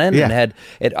middle, and an end.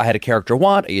 And I had a character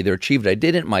want. I either achieved it, I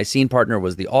didn't. My scene partner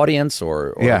was the audience,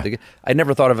 I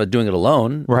never thought of doing it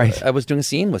alone. Right. I was doing a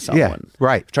scene with someone. Yeah.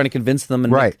 Right. Trying to convince them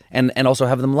and also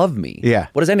have them love me. Yeah.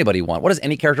 What does anybody want? What does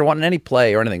any character want in any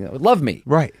play or anything? Love me.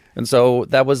 Right. And so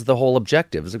that was the whole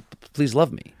objective. It was like, please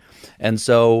love me. And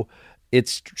so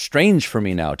it's strange for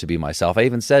me now to be myself. I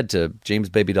even said to James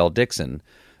Baby Doll Dixon,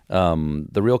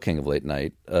 the real king of late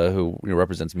night, who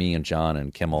represents me and John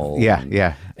and Kimmel.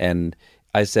 And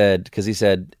I said, because he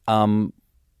said,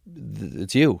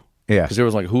 it's you. Yeah. Because there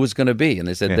was like, who is going to be? And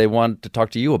they said, they want to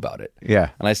talk to you about it. Yeah.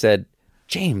 And I said,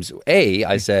 James,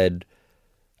 I said,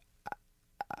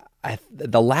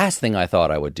 the last thing I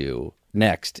thought I would do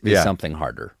next is something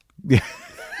harder. Yeah.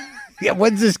 Yeah,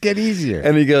 when's this get easier?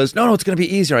 And he goes, no, it's going to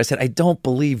be easier. I said, I don't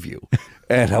believe you.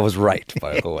 And I was right,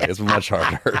 by the way. It's much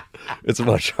harder. It's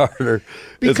much harder.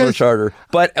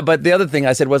 But the other thing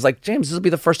I said was like, James, this will be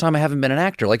the first time I haven't been an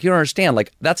actor. Like, you don't understand.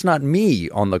 Like, that's not me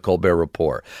on the Colbert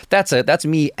Report. That's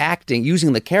me acting,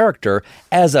 using the character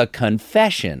as a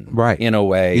confession, right, in a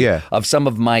way, of some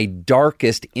of my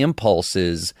darkest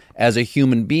impulses as a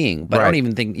human being. But I don't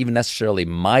even think even necessarily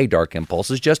my dark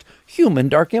impulses, just human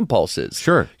dark impulses.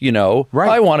 Sure.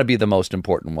 I want to be the most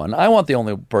important one. I want the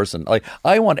only person. Like,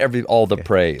 I want all the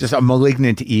praise. Just a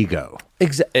malignant ego.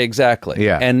 Exactly.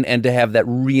 Yeah. And to have that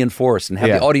reinforced and have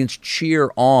the audience cheer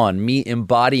on me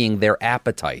embodying their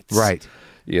appetites. Right.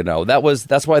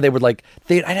 That's why they would I'd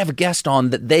have a guest on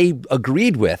that they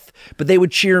agreed with, but they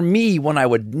would cheer me when I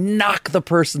would knock the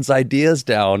person's ideas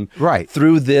down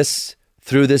through this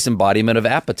embodiment of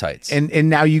appetites. And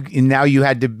now you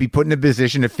had to be put in a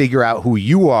position to figure out who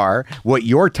you are, what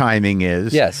your timing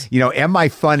is. Yes. Am I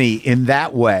funny in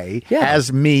that way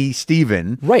as me,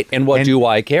 Stephen? Right. And what do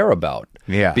I care about?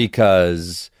 Yeah.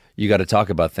 Because you got to talk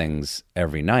about things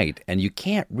every night, and you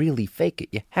can't really fake it.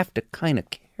 You have to kind of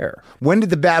care. When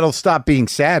did the battle stop being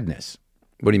sadness?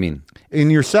 What do you mean? In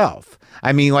yourself.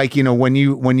 I mean, when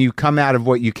you come out of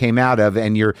what you came out of,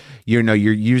 and you're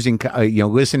using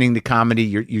listening to comedy,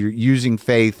 you're using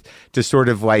faith to sort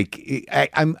of I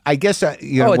guess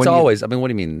it's always. I mean, what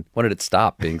do you mean? When did it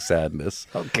stop being sadness?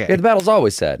 Okay, the battle's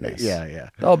always sadness. Yeah.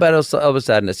 The battle's always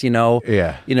sadness.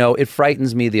 Yeah. It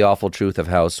frightens me, the awful truth of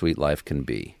how sweet life can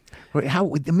be.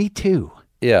 Me too.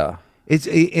 Yeah.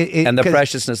 And the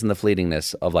preciousness and the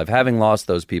fleetingness of life. Having lost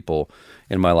those people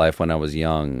in my life when I was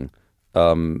young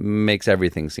makes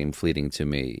everything seem fleeting to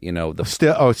me.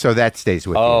 So that stays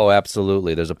with you. Oh,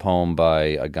 absolutely. There's a poem by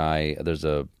a guy.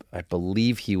 I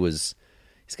believe he's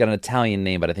got an Italian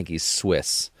name, but I think he's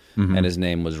Swiss. and his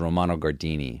name was Romano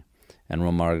Guardini. And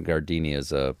Romano Guardini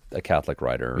is a Catholic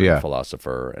writer, a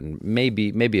philosopher, and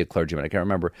maybe a clergyman. I can't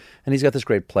remember. And he's got this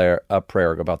great prayer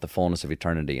about the fullness of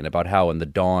eternity and about how in the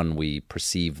dawn we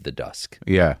perceive the dusk.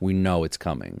 Yeah. We know it's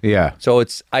coming. Yeah. So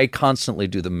I constantly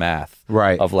do the math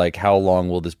of like, how long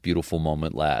will this beautiful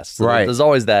moment last? So there's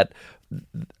always that.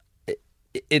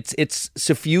 It's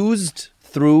suffused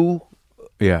through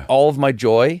all of my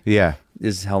joy. Yeah.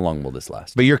 Is how long will this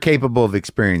last? But you're capable of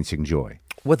experiencing joy.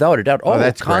 Without a doubt. Oh,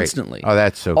 that's constantly. Great. Oh,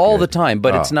 that's so all good. the time,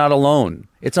 but it's not alone.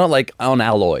 It's not like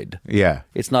unalloyed. Yeah.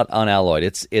 It's not unalloyed.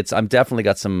 It's I'm definitely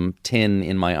got some tin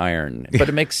in my iron, but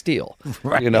it makes steel.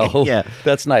 Right. You know? Yeah.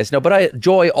 That's nice. No, but I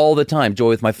joy all the time. Joy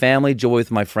with my family, joy with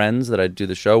my friends that I do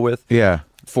the show with. Yeah.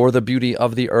 For the beauty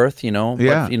of the earth, you know.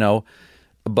 Yeah. But,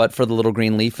 but for the little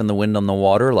green leaf and the wind on the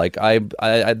water, like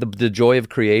the joy of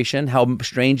creation, how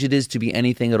strange it is to be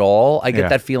anything at all. I get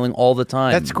that feeling all the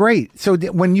time. That's great. So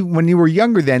when you were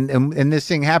younger then, and this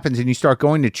thing happens, and you start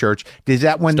going to church, does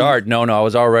that when No, I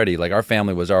was already like our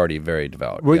family was already very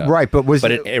devout. Right,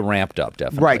 but it ramped up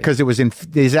definitely. Right, because it was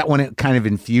is that when it kind of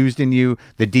infused in you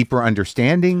the deeper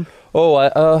understanding?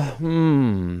 Oh,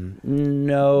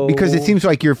 no. Because it seems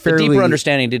like you're fairly the deeper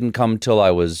understanding didn't come till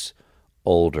I was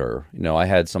older. I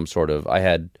had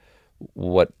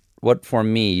what for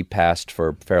me passed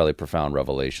for fairly profound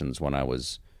revelations when I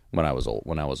was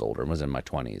older and was in my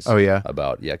 20s. Oh yeah.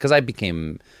 Because I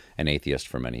became an atheist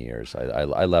for many years.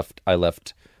 I left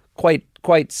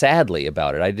quite sadly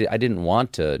about it. I didn't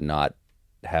want to not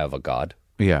have a God.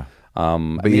 Yeah.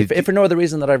 But if for no other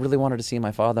reason that I really wanted to see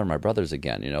my father and my brothers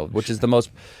again, which is the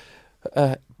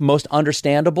most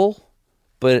understandable,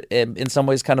 but in some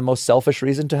ways, kind of most selfish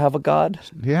reason to have a God.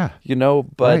 Yeah,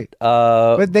 but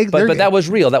that was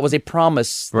real. That was a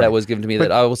promise that was given to me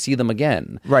that I will see them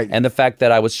again. Right, and the fact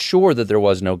that I was sure that there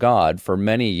was no God for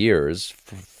many years,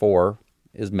 four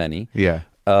is many. Yeah,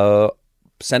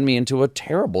 sent me into a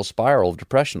terrible spiral of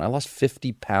depression. I lost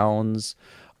 50 pounds.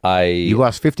 You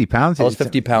lost 50 pounds? I lost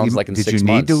 50 pounds like in 6 months. Did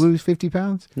you need to lose 50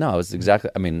 pounds? No, it was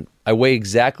I weigh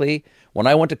exactly, when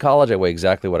I went to college, I weigh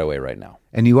exactly what I weigh right now.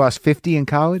 And you lost 50 in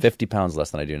college? 50 pounds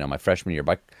less than I do now. My freshman year,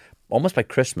 almost by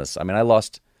Christmas. I mean, I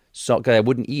lost because I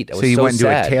wouldn't eat. I was so you went into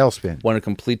sad. a tailspin. Went a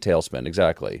complete tailspin,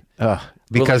 exactly.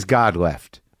 Because God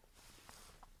left.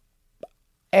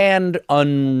 And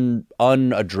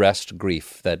unaddressed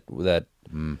grief that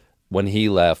when he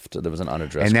left, there was an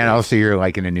unaddressed. And then grief. Also you're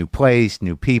like in a new place,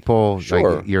 new people.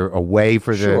 Sure, like you're away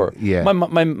for the yeah.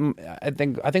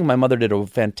 I think my mother did a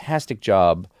fantastic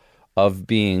job of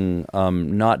being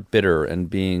not bitter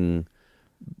and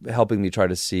helping me try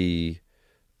to see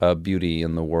beauty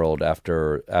in the world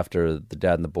after the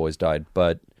dad and the boys died.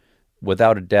 But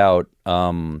without a doubt,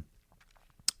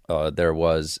 there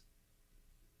was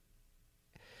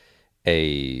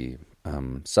a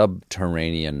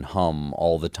subterranean hum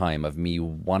all the time of me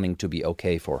wanting to be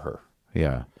okay for her.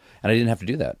 Yeah. And I didn't have to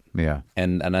do that. Yeah.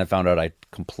 And I found out I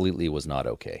completely was not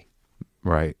okay.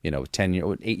 Right.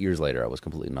 8 years later, I was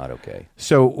completely not okay.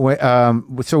 So,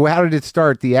 so how did it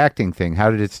start? The acting thing. How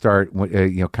did it start?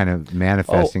 Kind of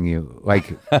manifesting you.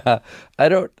 Like, I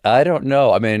don't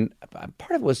know. I mean,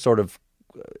 part of it was sort of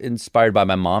inspired by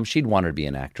my mom. She'd wanted to be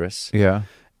an actress. Yeah.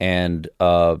 And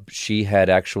she had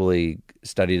actually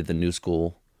studied at the New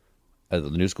School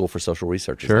for Social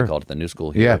Research, as they called it, the New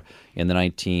School here, in the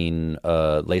late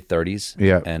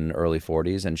 30s and early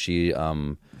 40s, and she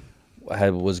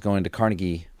was going to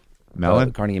Carnegie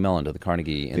Mellon to the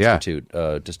Carnegie Institute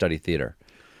to study theater,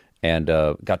 and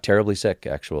got terribly sick.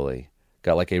 Actually,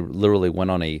 literally went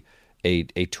on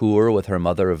a tour with her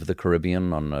mother of the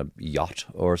Caribbean on a yacht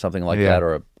or something like that,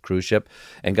 or a cruise ship,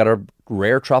 and got a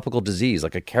rare tropical disease,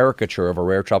 like a caricature of a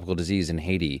rare tropical disease in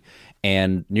Haiti,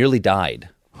 and nearly died.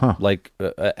 Huh.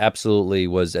 Absolutely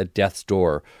was at death's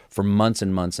door for months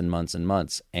and months and months and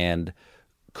months, and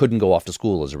couldn't go off to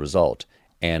school as a result.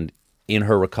 And in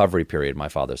her recovery period, my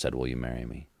father said, "Will you marry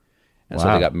me?" And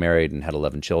so they got married and had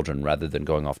 11 children rather than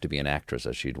going off to be an actress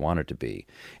as she'd wanted to be.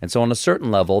 And so on a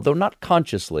certain level, though not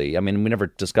consciously, I mean, we never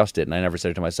discussed it and I never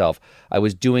said it to myself, I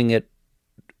was doing it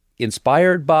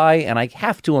inspired by, and I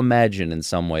have to imagine in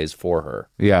some ways for her.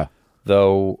 Yeah.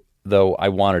 Though I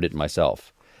wanted it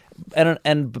myself.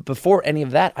 And before any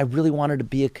of that, I really wanted to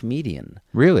be a comedian.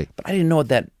 Really? But I didn't know what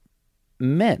that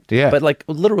meant. Yeah. But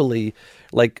literally,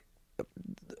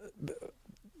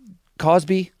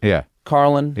 Cosby. Yeah.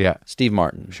 Carlin, Steve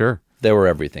Martin. Sure. They were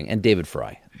everything. And David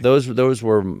Fry. Those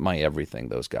were my everything,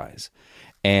 those guys.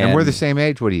 And we're the same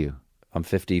age? What are you? I'm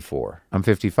 54. I'm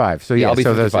 55. So I'll be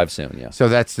 55 soon, yeah. So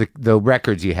that's the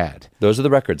records you had. Those are the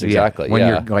records, exactly. When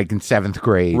you're like in 7th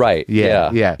grade. Right.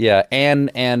 Yeah. And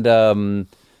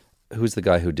who's the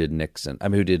guy who did Nixon? I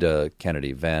mean, who did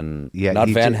Kennedy? Yeah, not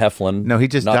Van Heflin. No, he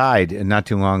just died not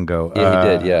too long ago. Yeah, he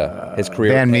did. Yeah, his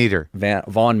career. Van Meter.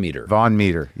 Von Meter. Von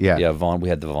Meter. Yeah. Yeah, We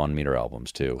had the Von Meter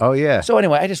albums too. Oh yeah. So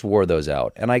anyway, I just wore those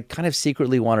out, and I kind of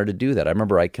secretly wanted to do that. I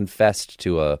remember I confessed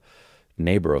to a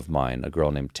neighbor of mine, a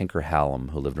girl named Tinker Hallam,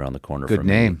 who lived around the corner from me. Good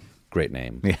name. Great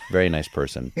name. Yeah. Very nice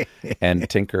person. And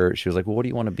Tinker, she was like, "Well, what do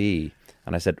you want to be?"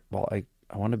 And I said, "Well, I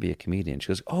want to be a comedian." She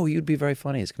goes, "Oh, you'd be very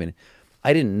funny as a comedian."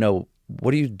 I didn't know.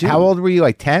 What do you do? How old were you?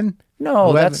 Like 10?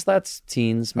 No, 11? that's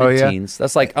teens, mid-teens.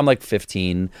 That's like I'm like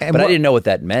 15, but I didn't know what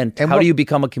that meant. How do you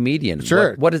become a comedian?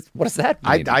 Sure. What does that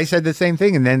mean? I said the same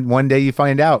thing, and then one day you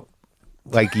find out,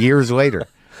 like years later.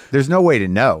 There's no way to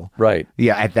know. Right.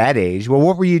 Yeah, at that age. Well,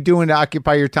 what were you doing to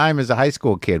occupy your time as a high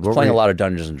school kid? Playing a lot of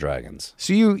Dungeons and Dragons.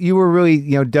 So you were really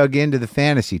dug into the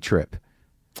fantasy trip.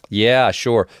 Yeah,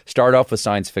 sure. Start off with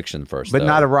science fiction first, but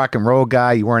not a rock and roll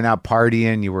guy. You weren't out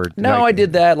partying. You were no. I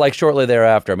did that like shortly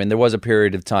thereafter. I mean, there was a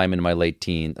period of time in my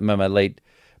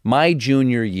my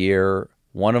junior year.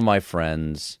 One of my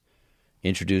friends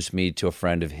introduced me to a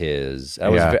friend of his.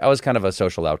 I was kind of a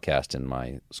social outcast in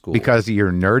my school because of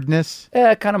your nerdness.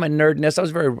 Yeah, kind of my nerdness.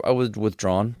 I was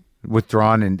withdrawn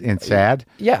and sad.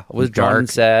 Yeah, I was drawn and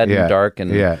sad and dark,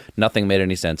 and nothing made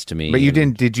any sense to me. But you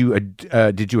didn't? Did you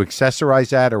accessorize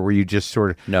that, or were you just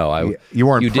sort of? No, you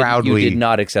weren't proudly. You did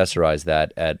not accessorize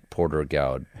that at Porter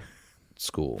Goud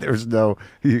School. There's no.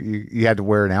 You had to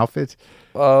wear an outfit.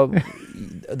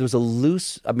 There was a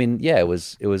loose. I mean, yeah, it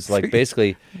was like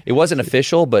basically it wasn't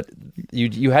official, but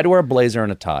you had to wear a blazer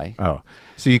and a tie. Oh,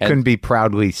 so you couldn't be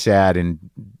proudly sad and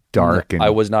dark. And I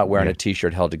was not wearing a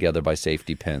T-shirt held together by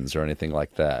safety pins or anything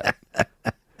like that.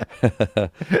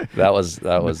 that was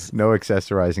no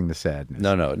accessorizing the sadness.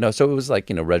 No. So it was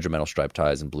like regimental striped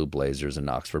ties and blue blazers and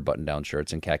Oxford button-down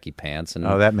shirts and khaki pants and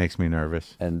that makes me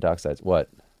nervous. And docksides. What?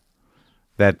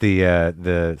 That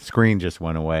the screen just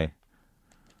went away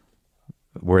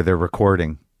where they're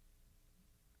recording.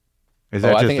 Is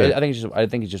that I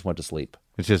think he just went to sleep.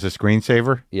 It's just a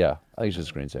screensaver? Yeah, I think it's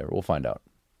just a screensaver. We'll find out.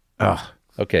 Oh.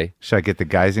 Okay. Should I get the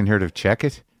guys in here to check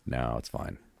it? No, it's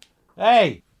fine.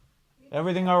 Hey,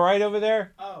 everything all right over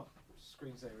there? Oh,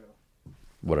 screensaver.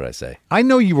 What did I say? I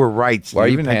know you were right, Steve. Why are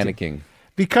you panicking?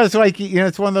 Because,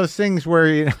 it's one of those things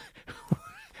where,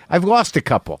 I've lost a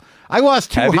couple. I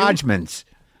lost 2 Hodgmans.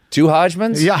 2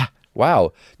 Hodgmans? Yeah.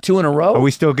 Wow. 2 in a row? Are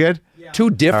we still good? Yeah. 2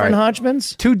 different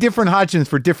Hodgmans? 2 different Hodgmans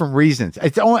for different reasons.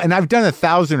 And I've done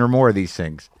 1,000 or more of these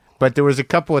things. But there was a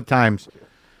couple of times.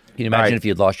 Can you imagine if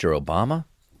you had lost your Obama?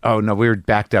 Oh, no, we were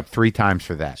backed up 3 times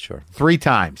for that. Sure. 3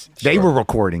 times. Sure. They were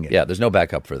recording it. Yeah, there's no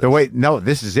backup for this. No,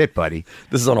 this is it, buddy.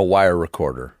 This is on a wire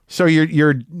recorder. So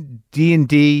you're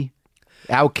D&D,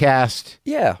 outcast.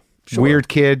 Yeah, sure. Weird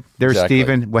kid. There's exactly.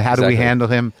 Steven. Well, how do we handle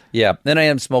him? Yeah, then I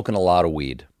am smoking a lot of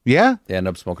weed. Yeah? I end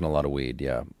up smoking a lot of weed,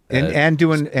 yeah. And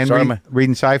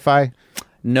reading sci-fi?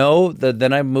 No,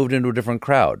 then I moved into a different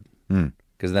crowd.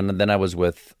 Because then I was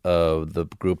with the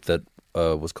group that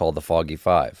was called the Foggy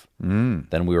Five.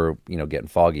 Then we were, getting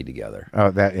foggy together. Oh,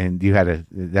 and you had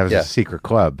a secret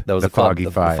club. That was the Foggy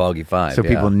Five. The Foggy Five. So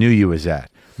people knew you as that,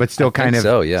 but still kind of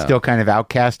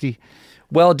outcasty.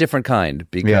 Well, different kind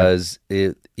because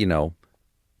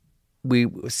we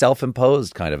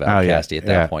self-imposed kind of outcasty at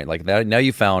that point. Like that, now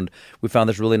we found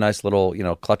this really nice little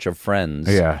clutch of friends.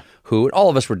 Yeah. Who all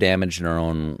of us were damaged in our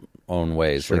own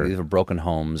ways. Sure. Like either broken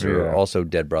homes or also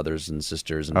dead brothers and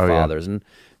sisters and fathers. And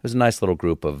it was a nice little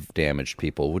group of damaged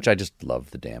people, which I just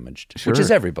love the damaged, which is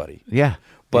everybody. Yeah.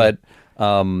 But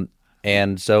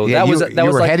and so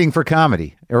you were heading for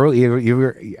comedy. Early, you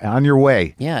were on your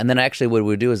way. Yeah, and then actually what we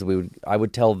would do is I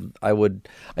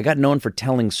got known for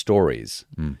telling stories.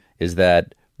 Is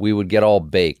that we would get all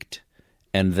baked,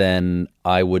 and then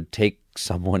I would take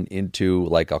someone into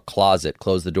like a closet,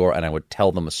 close the door, and I would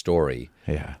tell them a story.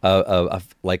 Yeah,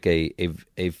 like a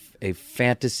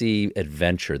fantasy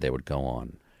adventure they would go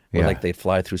on. Where, like they'd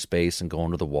fly through space and go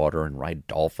under the water and ride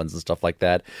dolphins and stuff like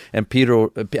that. And people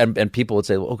would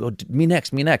say, "Oh, go me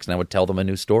next," and I would tell them a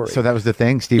new story. So that was the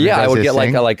thing, Steve. Yeah, I would get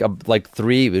like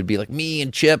 3. It would be like me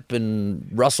and Chip and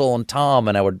Russell and Tom,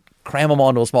 and I would cram them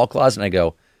onto a small closet, and I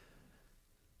go,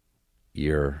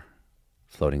 "You're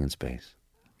floating in space."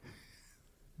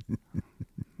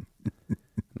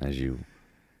 As you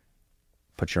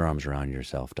put your arms around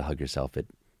yourself to hug yourself, it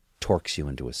torques you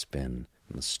into a spin,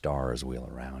 and the stars wheel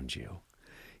around you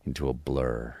into a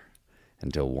blur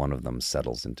until one of them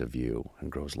settles into view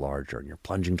and grows larger, and you're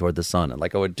plunging toward the sun. And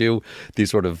like I would do these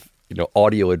sort of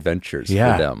audio adventures for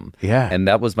them. Yeah. And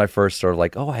that was my first sort of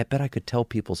like, oh, I bet I could tell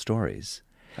people stories.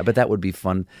 I bet that would be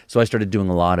fun. So I started doing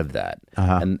a lot of that,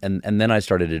 and then I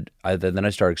started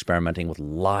experimenting with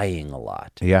lying a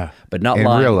lot. Yeah, but not in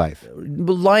lying real life.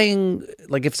 Lying,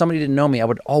 like if somebody didn't know me, I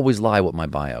would always lie what my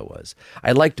bio was.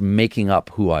 I liked making up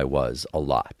who I was a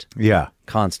lot. Yeah.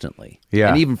 Constantly. Yeah.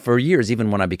 And even for years,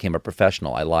 even when I became a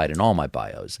professional, I lied in all my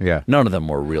bios. Yeah. None of them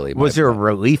were really. Was there a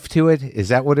relief to it? Is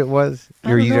that what it was? I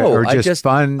don't know. Or just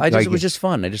fun? It was just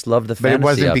fun. I just loved the fantasy. But it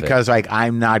wasn't of because like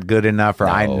I'm not good enough or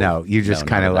you just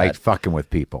kind of like fucking with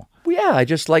people. Well, yeah, I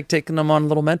just like taking them on a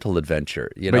little mental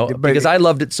adventure, because I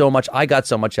loved it so much. I got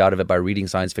so much out of it by reading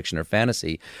science fiction or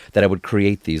fantasy that I would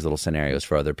create these little scenarios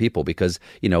for other people because,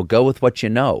 go with what you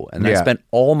know. And I spent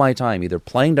all my time either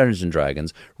playing Dungeons and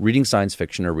Dragons, reading science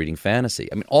fiction, or reading fantasy.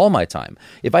 I mean, all my time.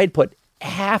 If I had put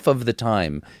half of the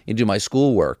time into my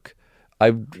schoolwork, I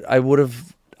would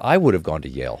have gone to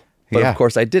Yale. But of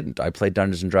course I didn't. I played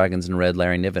Dungeons and Dragons and read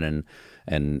Larry Niven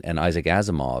and Isaac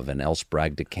Asimov and L.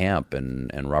 Sprague de Camp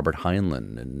and Robert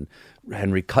Heinlein and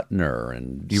Henry Kuttner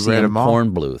and C.M.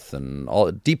 Kornbluth and all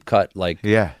deep cut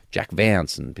Jack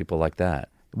Vance and people like that.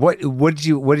 What did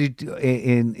you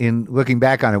in looking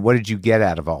back on it? What did you get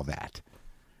out of all that?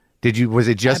 Was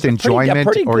it just enjoyment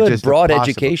or just broad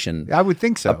education? I would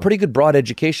think so. A pretty good broad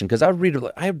education because I would read.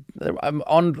 I'm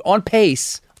on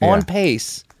pace. On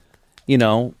pace,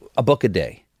 a book a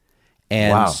day,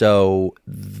 and so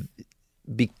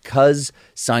because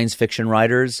science fiction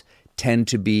writers tend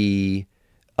to be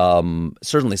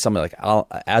certainly somebody like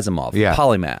Asimov,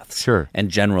 polymaths,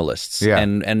 and generalists,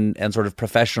 and sort of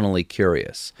professionally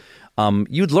curious.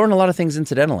 You'd learn a lot of things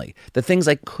incidentally. The things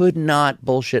I could not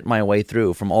bullshit my way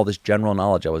through from all this general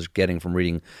knowledge I was getting from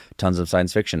reading tons of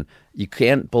science fiction. You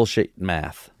can't bullshit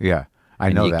math. Yeah. I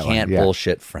know that you can't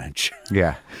bullshit French.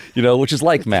 Yeah. Which is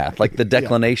like math, like the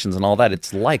declinations and all that.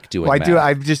 It's like doing math.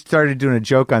 I've just started doing a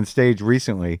joke on stage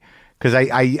recently because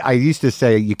I used to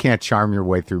say you can't charm your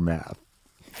way through math.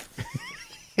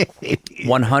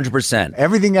 100%.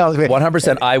 Everything else.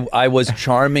 100%. I was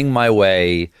charming my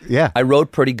way. Yeah. I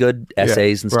wrote pretty good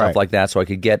essays and stuff like that so I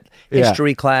could get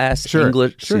history class,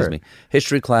 English,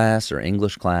 history class or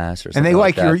English class or something.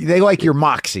 And they like your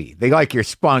moxie. They like your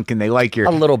spunk and they like your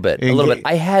a little bit.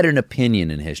 I had an opinion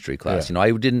in history class.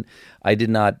 I did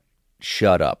not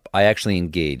shut up. I actually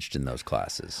engaged in those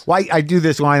classes. Well, I do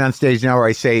this line on stage now where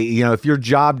I say, if your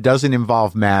job doesn't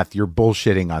involve math, you're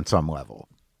bullshitting on some level.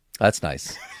 That's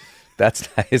nice. That's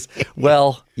nice.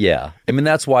 Well, yeah. I mean,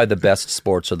 that's why the best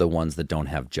sports are the ones that don't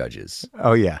have judges.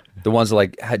 Oh, yeah. The ones that are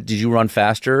like, did you run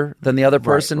faster than the other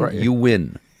person? Right. You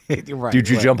win. Right, did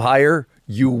you jump higher?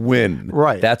 You win.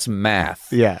 Right. That's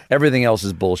math. Yeah. Everything else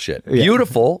is bullshit. Yeah.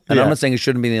 Beautiful. And I'm not saying it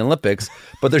shouldn't be in the Olympics,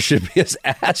 but there should be an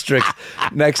asterisk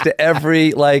next to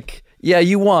every,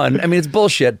 you won. I mean, it's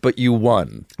bullshit, but you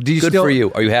won. Good for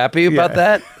you. Are you happy about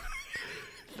that?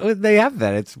 They have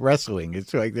that. It's wrestling.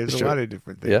 It's like there's a lot of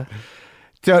different things. Yeah.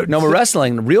 But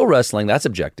real wrestling, that's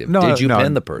objective. Did you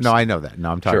pin the person? No, I know that.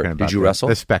 No, I'm talking about Did you wrestle?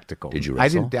 The spectacle. Did you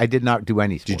wrestle? I did not do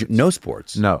any sports. No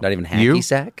sports? No. Not even hacky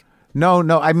sack? No.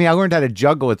 I mean, I learned how to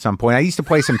juggle at some point. I used to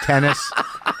play some tennis.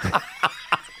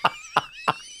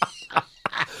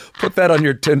 Put that on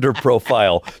your Tinder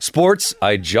profile. Sports,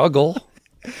 I juggle.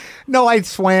 No, I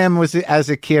swam as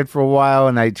a kid for a while,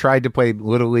 and I tried to play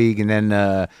Little League, and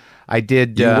then I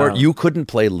did. You couldn't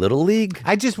play Little League?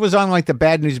 I just was on the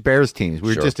Bad News Bears teams.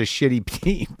 We were just a shitty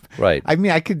team. Right. I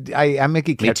mean, I could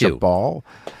catch a ball.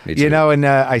 Me too. And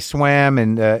I swam,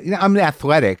 and I'm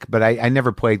athletic, but I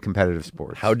never played competitive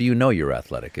sports. How do you know you're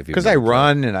athletic? Because I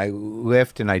run and I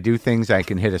lift and I do things. I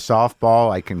can hit a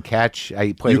softball. I can catch.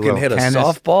 I play. You can hit tennis. A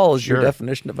softball. Is your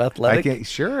definition of athletic?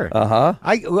 Sure.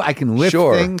 I can lift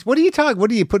things. What are you talking? What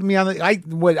are you putting me on? I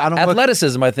don't.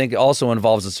 Athleticism, I think, also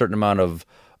involves a certain amount of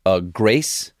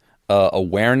grace,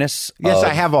 awareness. Yes, I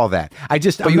have all that.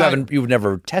 You've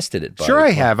never tested it. Sure, I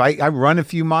have. I run a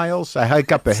few miles. I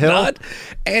hike up a hill. I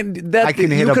can hit a ball.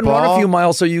 You can run a few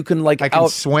miles, so you can I can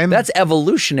swim. That's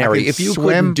evolutionary. If you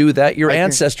couldn't do that, your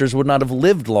ancestors would not have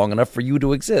lived long enough for you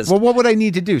to exist. Well, what would I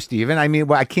need to do, Stephen? I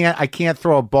mean, I can't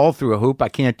throw a ball through a hoop. I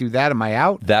can't do that. Am I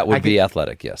out? That would be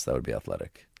athletic. Yes, that would be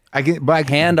athletic.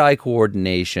 Hand-eye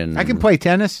coordination. I can play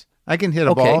tennis. I can hit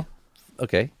a ball.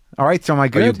 Okay. All right, so am I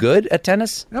good? Are you good at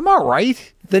tennis? I'm all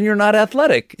right. Then you're not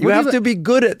athletic. You have to be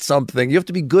good at something. You have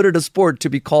to be good at a sport to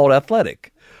be called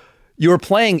athletic. You are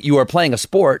playing a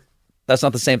sport. That's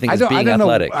not the same thing as being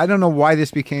athletic. I don't know why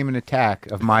this became an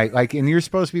attack of my and you're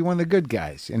supposed to be one of the good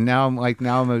guys, and now I'm a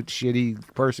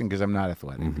shitty person because I'm not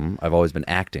athletic. Mm-hmm. I've always been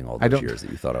acting all those years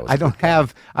that you thought I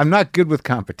was. I'm not good with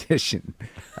competition.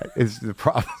 Is the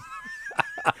problem.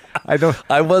 I don't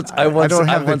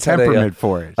have the temperament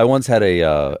for it. I once had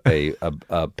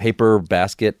a paper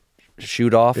basket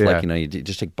shoot off. Yeah. Like, you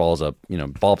just take ball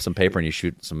up some paper and you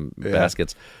shoot some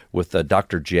baskets with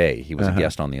Dr. J. He was a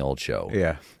guest on the old show.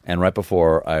 Yeah. And right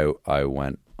before I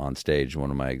went on stage,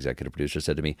 one of my executive producers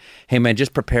said to me, "Hey man,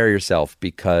 just prepare yourself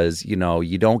because, you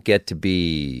don't get to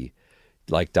be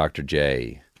like Dr.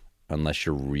 J unless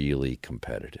you're really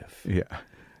competitive." Yeah.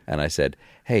 And I said,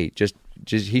 "Hey, just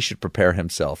he should prepare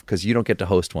himself because you don't get to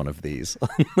host one of these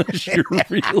unless you're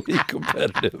really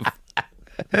competitive."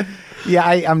 Yeah,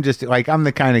 I'm just like, I'm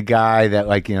the kind of guy that,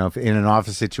 like, if in an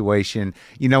office situation,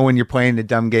 when you're playing a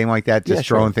dumb game like that, just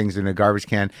throwing things in a garbage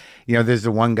can, there's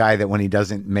the one guy that when he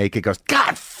doesn't make it goes,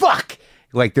 "God, fuck!"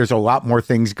 Like, there's a lot more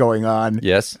things going on.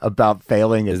 Yes. About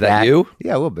failing. Is that you?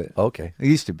 Yeah, a little bit. Okay. It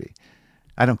used to be.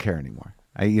 I don't care anymore.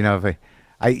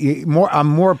 I'm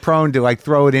more prone to, like,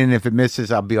 throw it in. If it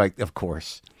misses, I'll be like, of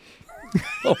course.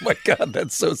 Oh my God,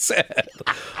 that's so sad.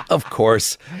 Of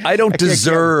course. I don't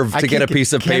deserve to get a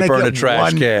piece of paper in a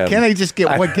trash can. Can I just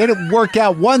get one? Can it work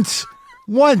out once?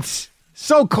 Once.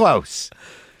 So close.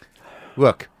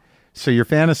 Look, so you're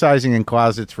fantasizing in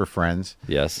closets for friends.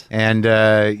 Yes. And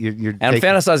you're I'm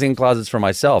fantasizing in closets for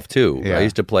myself, too. Yeah. I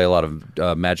used to play a lot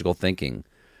of magical thinking.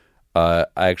 I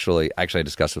actually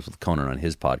discussed this with Conan on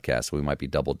his podcast. So we might be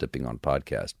double dipping on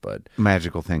podcast, but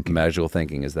magical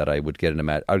thinking is that I would get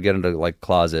into like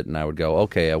closet and I would go,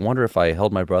 okay, I wonder if I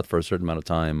held my breath for a certain amount of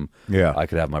time, I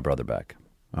could have my brother back.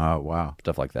 Oh, wow.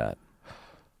 Stuff like that.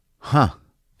 Huh.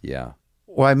 Yeah.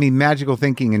 Well, I mean, magical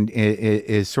thinking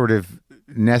is sort of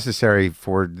necessary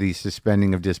for the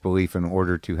suspending of disbelief in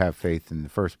order to have faith in the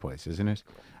first place, isn't it?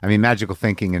 I mean, magical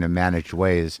thinking in a managed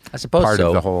way is part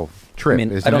of the whole trip,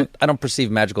 isn't it? I don't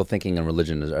perceive magical thinking and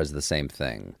religion as the same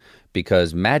thing,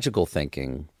 because magic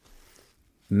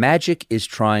is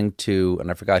trying to, and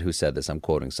I forgot who said this, I'm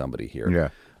quoting somebody here. Yeah.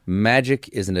 Magic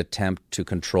is an attempt to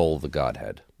control the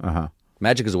Godhead. Uh-huh.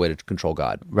 Magic is a way to control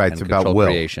God. Right, and it's about control will.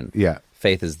 Creation. Yeah.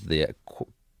 Faith is the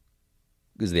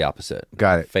opposite.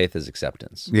 Got it. Faith is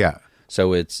acceptance. Yeah.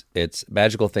 So it's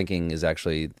magical thinking is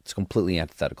actually, it's completely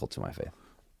antithetical to my faith.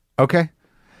 Okay.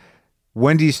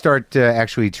 When do you start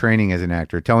actually training as an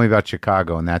actor? Tell me about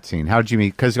Chicago and that scene. How did you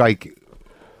meet? Because, like,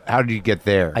 how did you get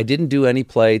there? I didn't do any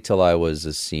play till I was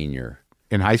a senior.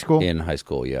 In high school? In high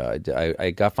school, yeah.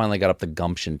 I finally got up the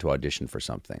gumption to audition for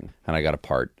something, and I got a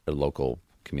part at a local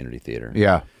community theater.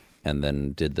 Yeah. And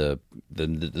then did the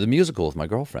musical with my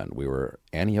girlfriend. We were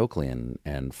Annie Oakley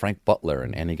and Frank Butler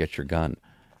and Annie Get Your Gun.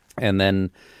 And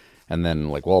then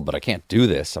like, well, but I can't do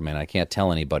this. I mean, I can't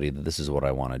tell anybody that this is what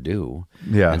I want to do.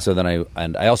 Yeah. And so then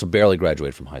I also barely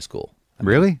graduated from high school.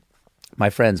 Really? My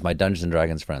friends, my Dungeons and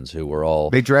Dragons friends, who were all...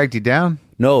 They dragged you down?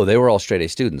 No, they were all straight A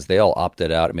students. They all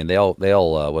opted out. I mean, they all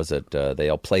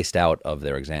placed out of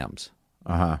their exams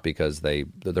because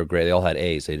they're great. They all had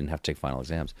A's. So they didn't have to take final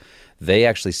exams. They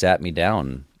actually sat me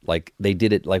down. Like, they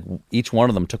did it, like, each one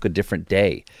of them took a different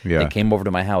day. Yeah. They came over to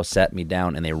my house, sat me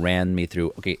down, and they ran me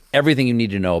through, okay, everything you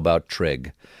need to know about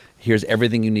trig. Here's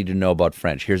everything you need to know about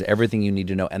French. Here's everything you need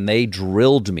to know. And they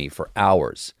drilled me for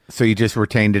hours. So you just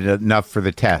retained it enough for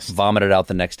the test. Vomited out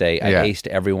the next day. I Yeah. aced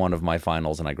every one of my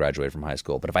finals, and I graduated from high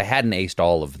school. But if I hadn't aced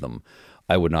all of them,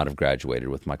 I would not have graduated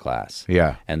with my class.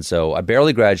 Yeah. And so I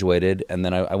barely graduated, and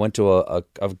then I went to a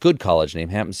good college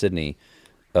named Hampton-Sydney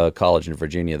College in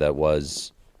Virginia that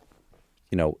was,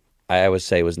 I always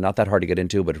say it was not that hard to get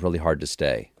into, but really hard to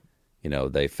stay.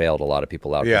 They failed a lot of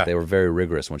people out. Yeah. They were very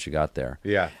rigorous once you got there.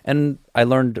 Yeah. And I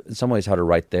learned in some ways how to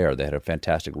write there. They had a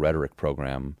fantastic rhetoric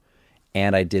program,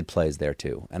 and I did plays there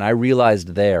too. And I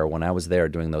realized there, when I was there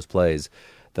doing those plays,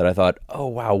 that I thought, oh,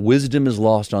 wow, wisdom is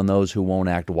lost on those who won't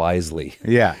act wisely.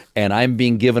 Yeah. And I'm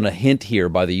being given a hint here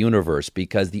by the universe,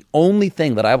 because the only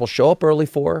thing that I will show up early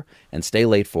for and stay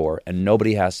late for, and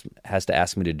nobody has to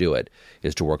ask me to do it,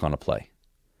 is to work on a play.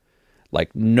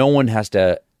 Like, no one has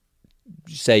to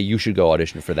say you should go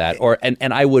audition for that,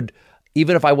 and I would,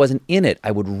 even if I wasn't in it,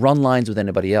 I would run lines with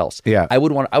anybody else. Yeah. I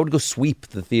would go sweep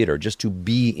the theater just to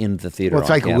be in the theater. Well, it's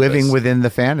on like campus. living within the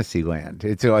fantasy land.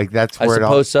 It's like that's I where it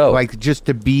all, suppose so. Like, just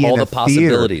to be All in the a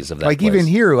possibilities theater. of that Like, place. even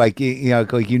here, like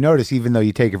you notice, even though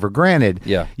you take it for granted,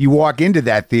 Yeah. you walk into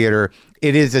that theater,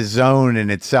 it is a zone in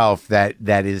itself that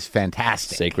is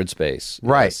fantastic. Sacred space.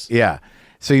 Right. Yes. Yeah.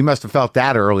 So you must have felt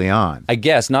that early on. I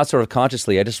guess, not sort of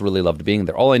consciously. I just really loved being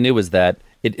there. All I knew was that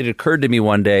it occurred to me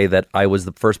one day that I was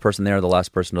the first person there, the last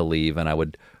person to leave, and I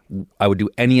would do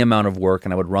any amount of work,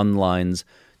 and I would run lines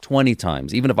 20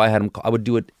 times. Even if I had them, I would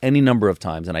do it any number of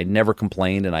times, and I never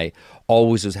complained, and I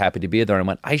always was happy to be there. And I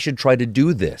went, I should try to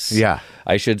do this. Yeah.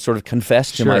 I should sort of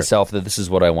confess to myself that this is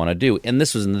what I want to do. And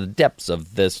this was in the depths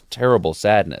of this terrible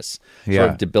sadness, sort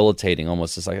of debilitating,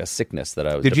 almost as like a sickness that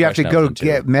I was. Did you have to go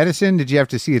get medicine? Did you have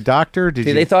to see a doctor?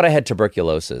 They thought I had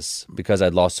tuberculosis because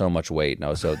I'd lost so much weight.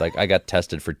 No, so like I got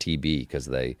tested for TB because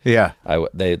I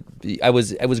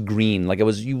was green. Like I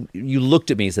was, you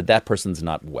looked at me and said, that person's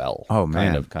not well. Oh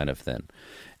man. Kind of thin.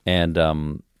 And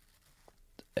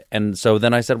so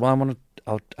then I said, well,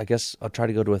 I guess I'll try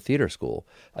to go to a theater school.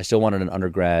 I still wanted an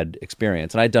undergrad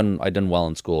experience, and I'd done well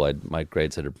in school. My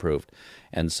grades had improved,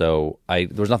 and so there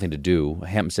was nothing to do.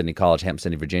 Hampton-Sydney College,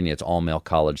 Hampton-Sydney, Virginia. It's all male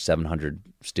college, 700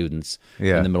 students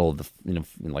in the middle of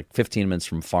like 15 minutes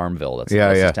from Farmville. That's the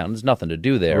closest town. There's nothing to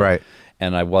do there, right?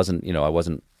 And I wasn't.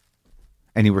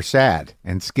 And you were sad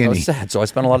and skinny. I was sad, so I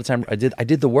spent a lot of time. I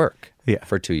did the work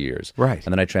for 2 years, right?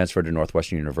 And then I transferred to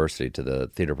Northwestern University to the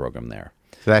theater program there.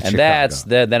 So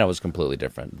then it was completely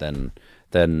different. Then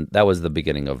that was the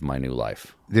beginning of my new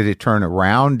life. Did it turn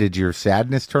around? Did your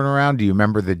sadness turn around? Do you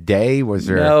remember the day? Was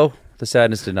there? No, the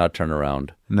sadness did not turn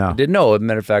around. No, it did. No, as a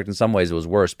matter of fact, in some ways it was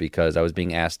worse because I was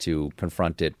being asked to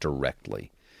confront it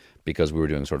directly because we were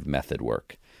doing sort of method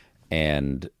work.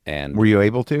 And were you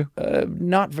able to?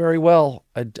 Not very well.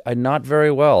 I not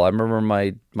very well. I remember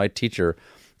my teacher,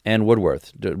 Ann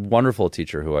Woodworth, wonderful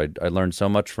teacher who I learned so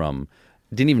much from.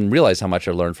 Didn't even realize how much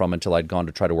I learned from until I'd gone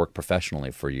to try to work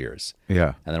professionally for years.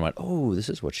 Yeah. And then I went, oh, this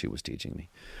is what she was teaching me.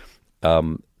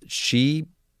 She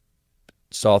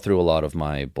saw through a lot of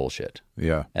my bullshit.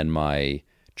 Yeah. And my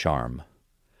charm.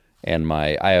 And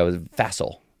I was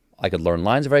facile. I could learn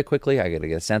lines very quickly. I could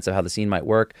get a sense of how the scene might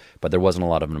work, but there wasn't a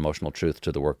lot of an emotional truth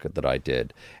to the work that I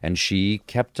did. And she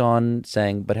kept on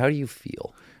saying, but how do you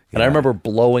feel? And I remember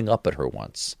blowing up at her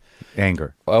once.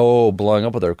 Anger. Oh, blowing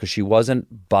up with her because she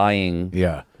wasn't buying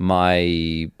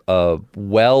my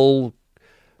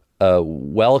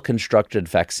well-constructed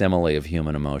facsimile of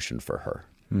human emotion for her.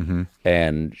 Mm-hmm.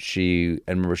 And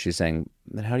I remember she saying,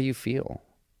 then how do you feel?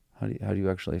 How do you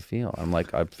actually feel? I'm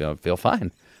like, I feel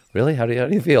fine. Really? How do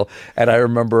you feel? And I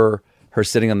remember her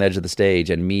sitting on the edge of the stage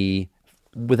and me,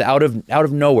 out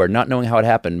of nowhere, not knowing how it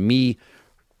happened, me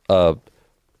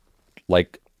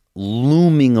like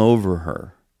looming over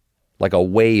her like a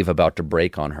wave about to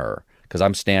break on her because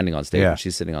I'm standing on stage and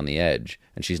she's sitting on the edge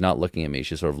and she's not looking at me.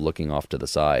 She's sort of looking off to the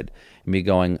side. And me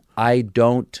going, I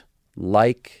don't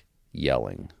like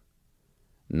yelling,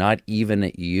 not even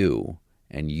at you,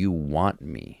 and you want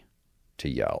me to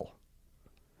yell.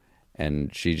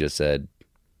 And she just said,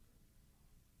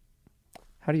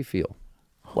 how do you feel?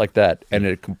 Like that. And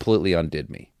it completely undid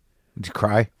me. Did you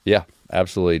cry? Yeah,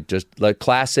 absolutely. Just like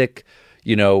classic,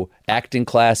 acting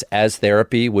class as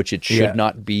therapy, which it should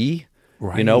not be.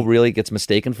 Right. Really gets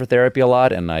mistaken for therapy a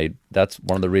lot. And that's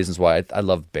one of the reasons why I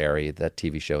love Barry. That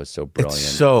TV show is so brilliant. It's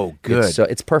so good.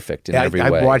 It's perfect in every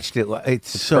way. I watched it.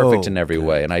 It's so perfect in every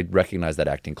way. And I recognize that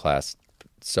acting class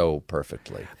so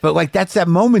perfectly. But like that's that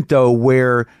moment though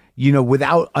where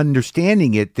without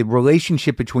understanding it, the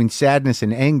relationship between sadness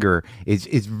and anger is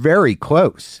very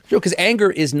close. Sure, because anger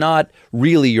is not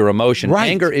really your emotion. Right.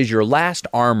 Anger is your last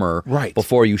armor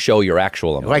before you show your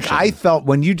actual emotion. Like I felt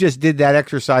when you just did that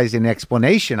exercise in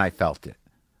explanation, I felt it.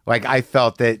 Like I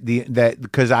felt that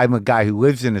because I'm a guy who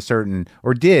lives in a certain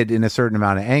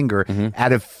amount of anger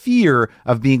out of fear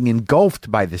of being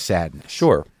engulfed by the sadness.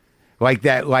 Sure. Like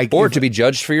that, or to be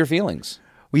judged for your feelings.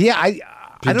 Well, yeah,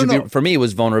 I don't know. For me, it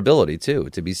was vulnerability too.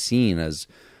 To be seen as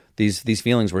these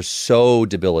feelings were so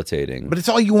debilitating. But it's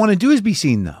all you want to do is be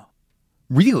seen, though.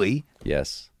 Really?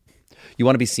 Yes. You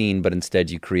want to be seen, but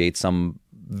instead you create some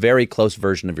very close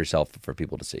version of yourself for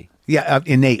people to see. Yeah,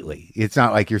 innately. It's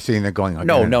not like you're sitting there going,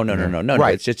 no.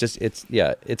 Right.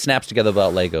 It snaps together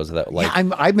without Legos.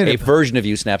 I'm in a version of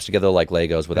you snaps together like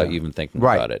Legos without you even thinking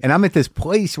about it. And I'm at this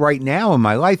place right now in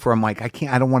my life where I'm like,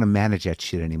 I don't want to manage that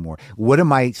shit anymore. What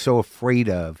am I so afraid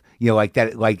of? Like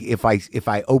that, like if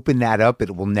I open that up,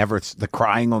 the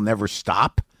crying will never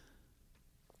stop.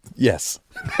 Yes.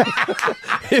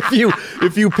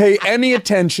 If you pay any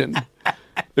attention.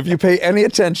 If you pay any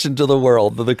attention to the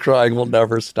world, the crying will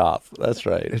never stop. That's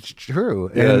right. It's true.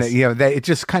 Yes. And it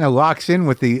just kind of locks in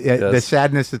with the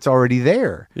sadness that's already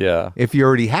there. Yeah. If you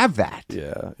already have that.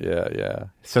 Yeah.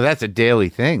 So that's a daily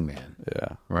thing, man.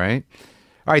 Yeah. Right?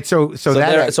 All right, so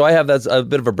I have that's a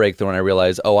bit of a breakthrough when I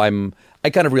realize, I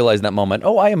kind of realized in that moment,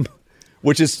 I am,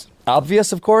 which is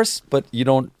obvious, of course, but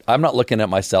I'm not looking at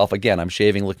myself. Again, I'm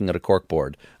shaving, looking at a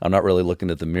corkboard. I'm not really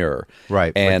looking at the mirror.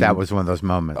 Right. And that was one of those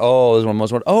moments. Oh, it was one of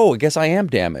those moments. I guess I am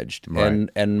damaged. Right.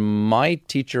 And my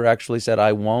teacher actually said,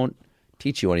 I won't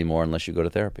teach you anymore unless you go to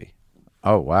therapy.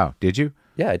 Oh, wow. Did you?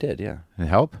 Yeah, I did. Yeah. And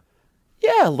help?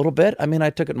 Yeah, a little bit. I mean,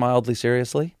 I took it mildly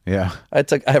seriously. Yeah.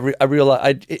 I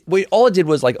realized all it did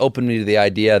was like open me to the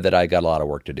idea that I got a lot of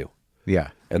work to do. Yeah.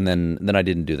 And then I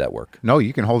didn't do that work. No,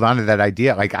 you can hold on to that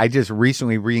idea. Like I just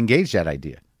recently re-engaged that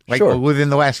idea. Like Sure. within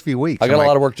the last few weeks. I got a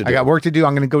lot of work to do. I got work to do.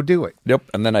 I'm going to go do it. Yep.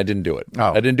 And then I didn't do it.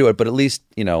 Oh. I didn't do it, but at least,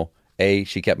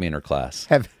 she kept me in her class.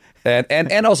 Have-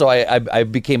 And also I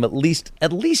became at least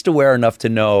aware enough to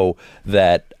know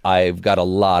that I've got a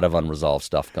lot of unresolved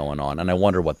stuff going on, and I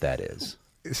wonder what that is.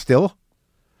 Still?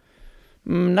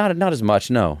 Not as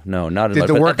much. No, not as much.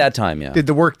 The But work, at that time, yeah. Did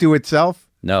the work do itself?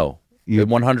 No. It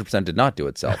 100% did not do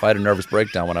itself. I had a nervous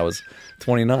breakdown when I was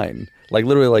 29. Like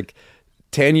literally like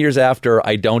 10 years after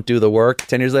I don't do the work,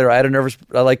 10 years later I had a nervous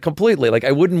completely. Like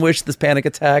I wouldn't wish this panic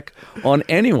attack on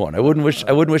anyone. I wouldn't wish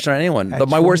it on anyone. But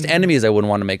my worst enemies I wouldn't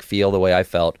want to make feel the way I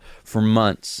felt for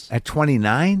months. At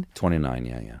 29? 29,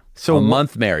 yeah. So 1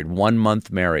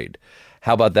 month married.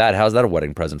 How about that? How's that a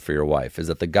wedding present for your wife? Is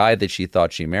that the guy that she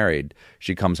thought she married,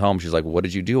 she comes home, she's like, what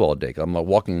did you do all day? I'm like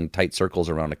walking tight circles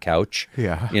around a couch.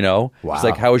 Yeah. Wow. She's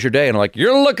like, how was your day? And I'm like,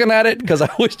 you're looking at it because I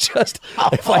was just,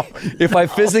 if I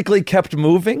physically kept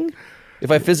moving,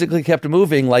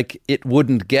 like it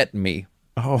wouldn't get me.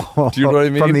 Oh, do you know what I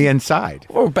mean? From the inside.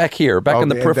 Or back here, in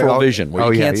the peripheral vision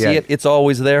where you can't see it. It's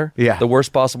always there. Yeah. The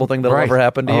worst possible thing that'll ever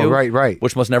happen to you. Right.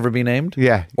 Which must never be named.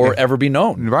 Yeah. Or ever be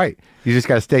known. Right. You just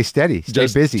got to stay steady, stay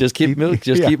busy. Just keep moving.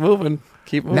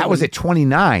 Keep moving. That was at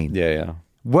 29. Yeah.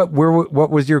 Where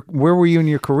were you in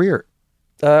your career?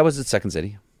 I was at Second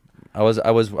City. I was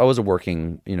a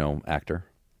working, actor.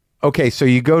 Okay, so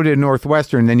you go to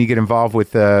Northwestern, then you get involved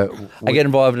with. I get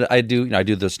involved. I do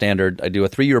the standard. I do a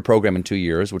 3-year program in 2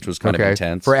 years, which was kind of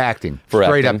intense for acting.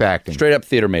 Straight up acting. Straight up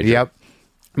theater major. Yep.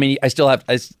 I mean,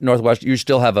 Northwestern.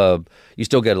 You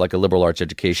still get like a liberal arts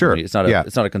education. Sure. It's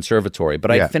not a conservatory, but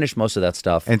I finished most of that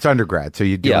stuff. And it's undergrad, so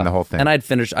you're doing the whole thing. And I'd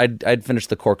finished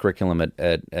the core curriculum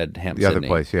at Hampton the other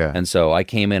place, yeah. And so I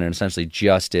came in and essentially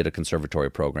just did a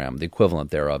conservatory program, the equivalent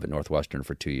thereof at Northwestern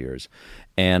for 2 years,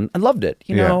 and I loved it.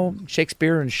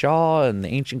 Shakespeare and Shaw and the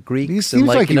ancient Greeks. It seems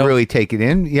like you really take it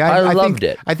in. Yeah, I loved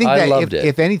it. I think that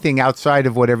if anything, outside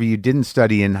of whatever you didn't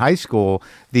study in high school,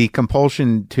 the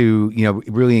compulsion to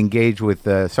really engage with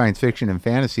science fiction and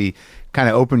fantasy kind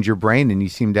of opens your brain, and you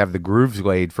seem to have the grooves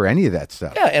laid for any of that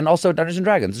stuff. Yeah, and also Dungeons and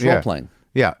Dragons, role playing.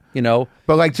 Yeah.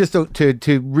 But like just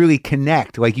to really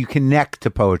connect, like you connect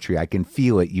to poetry. I can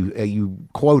feel it. You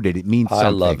quote it. It means something.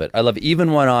 I love it.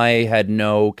 Even when I had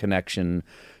no connection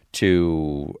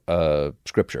to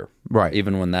scripture. Right.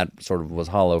 Even when that sort of was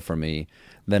hollow for me,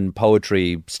 then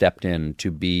poetry stepped in to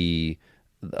be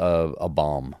a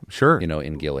balm. Sure.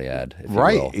 In Gilead. If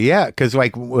right. You will. Yeah. Because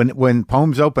like when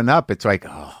poems open up, it's like,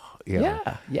 oh.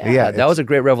 Yeah. That was a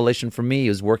great revelation for me,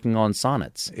 is working on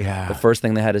sonnets. Yeah. The first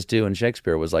thing they had us do in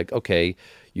Shakespeare was like, okay,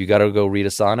 you got to go read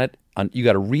a sonnet. You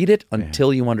got to read it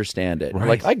until you understand it. Right.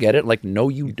 Like, I get it. Like, no,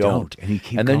 you don't.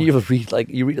 And then you read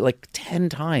it like 10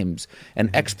 times and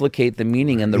explicate the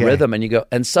meaning and the rhythm, and you go,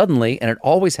 and suddenly, and it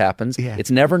always happens. Yeah.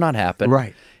 It's never not happened.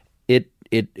 Right.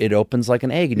 It opens like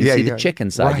an egg, and you see the chick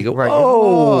inside. Right, you go,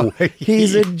 oh,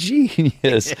 he's a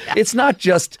genius. It's not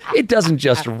just, it doesn't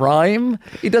just rhyme.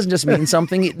 It doesn't just mean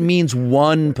something. It means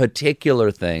one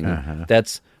particular thing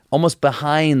that's almost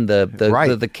behind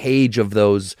the cage of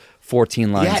those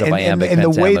 14 lines of iambic and the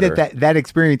way pentameter. that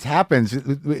experience happens,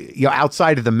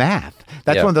 outside of the math.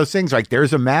 That's one of those things. Like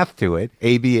there's a math to it,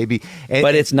 A B.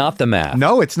 But it's not the math.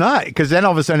 No, it's not. Because then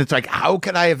all of a sudden it's like, how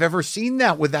could I have ever seen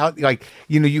that without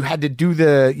you had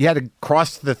to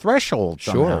cross the threshold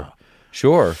somehow.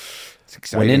 Sure. It's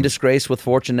exciting. When in disgrace with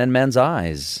fortune and men's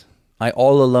eyes, I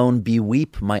all alone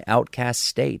beweep my outcast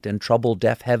state, and trouble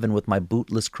deaf heaven with my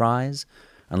bootless cries,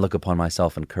 and look upon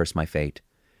myself and curse my fate,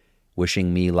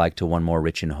 wishing me like to one more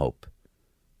rich in hope,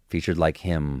 featured like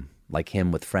him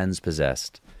with friends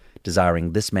possessed,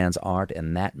 desiring this man's art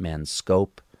and that man's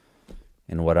scope,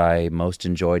 in what I most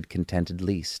enjoyed contented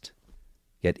least,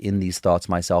 yet in these thoughts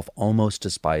myself almost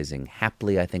despising,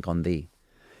 haply I think on thee,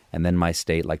 and then my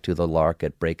state, like to the lark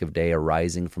at break of day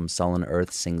arising from sullen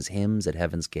earth, sings hymns at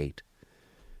heaven's gate,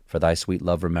 for thy sweet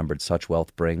love remembered such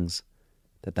wealth brings,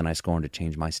 that then I scorn to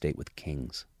change my state with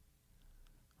kings.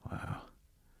 Wow.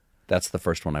 That's the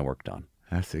first one I worked on.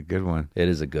 That's a good one. It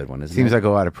is a good one, isn't it? Seems like a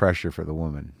lot of pressure for the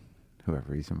woman,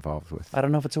 whoever he's involved with. I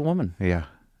don't know if it's a woman. Yeah.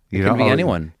 It can be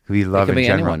anyone. We love it can in be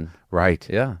general. anyone. Right.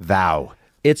 Yeah. Thou.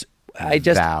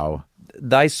 Thou.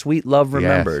 Thy sweet love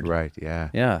remembered. Yes, right, yeah.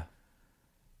 Yeah.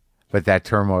 But that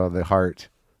turmoil of the heart.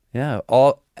 Yeah.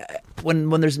 When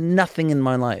there's nothing in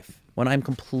my life, when I'm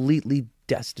completely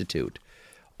destitute,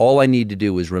 all I need to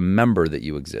do is remember that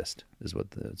you exist.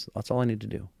 That's all I need to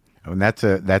do. And that's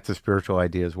a spiritual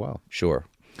idea as well. Sure.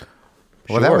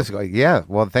 Well, that was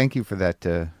Well, thank you for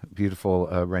that beautiful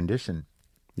rendition.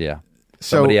 Yeah.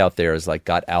 Somebody out there is like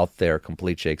got out there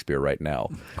complete Shakespeare right now.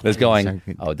 Is going,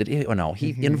 oh, did he? Oh, no,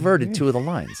 he inverted two of the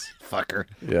lines. Fucker.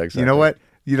 Yeah, exactly. You know what?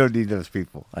 You don't need those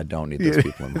people. I don't need those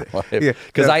people in my life.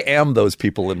 Because I am those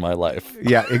people in my life.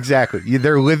 Yeah, exactly.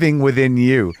 They're living within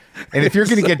you. And if you're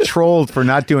going to get trolled for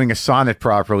not doing a sonnet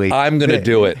properly, I'm going to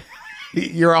do it.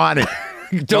 You're on it.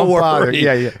 Don't worry.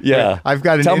 Bother. Yeah. I've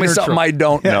got an Tell me something I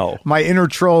don't know. My inner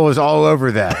troll is all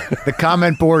over that. The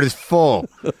comment board is full.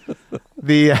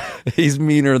 He's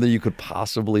meaner than you could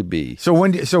possibly be. So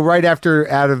right after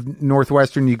out of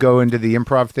Northwestern, you go into the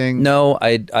improv thing? No,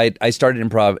 I started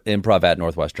improv at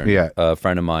Northwestern. Yeah. A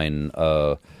friend of mine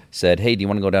said, "Hey, do you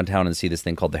want to go downtown and see this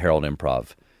thing called the Herald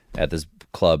Improv at this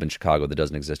club in Chicago that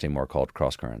doesn't exist anymore called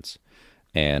Cross Currents?"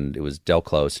 And it was Del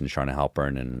Close and Sharna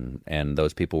Halpern, and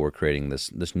those people were creating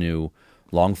this new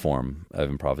long form of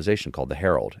improvisation called the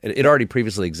Herald. It already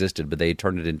previously existed, but they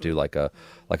turned it into like a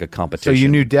competition. So you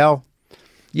knew Del?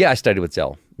 Yeah, I studied with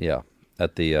Del. Yeah,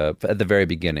 at the very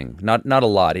beginning. Not a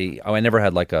lot. I never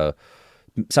had like a.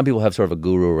 Some people have sort of a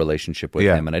guru relationship with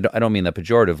him, and I don't mean that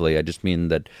pejoratively. I just mean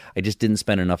that I just didn't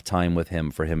spend enough time with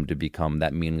him for him to become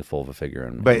that meaningful of a figure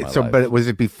in my life. But was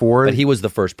it before? But he was the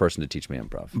first person to teach me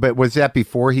improv. But was that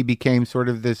before he became sort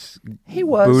of this he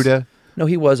was, Buddha? No,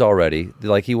 he was already.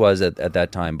 Like he was at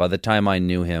that time. By the time I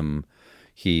knew him,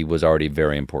 he was already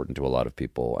very important to a lot of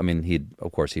people. I mean, he'd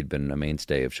been a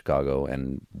mainstay of Chicago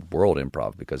and world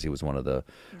improv because he was one of the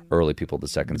early people of the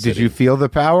Second City. Did you feel the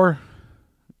power?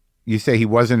 You say he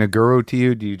wasn't a guru to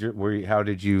you. How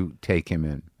did you take him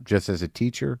in? Just as a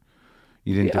teacher?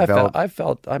 You didn't develop? I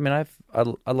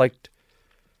liked.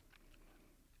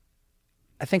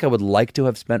 I think I would like to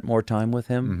have spent more time with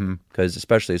him because,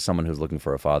 especially as someone who's looking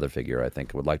for a father figure, I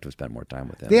think I would like to have spent more time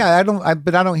with him. Yeah,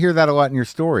 but I don't hear that a lot in your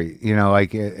story. You know,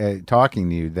 like talking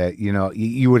to you, that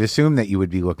you would assume that you would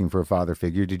be looking for a father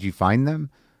figure. Did you find them?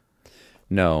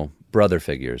 No. Brother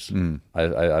figures.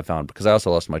 I found, because I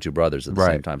also lost my two brothers at the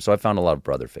same time, so I found a lot of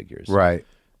brother figures. Right.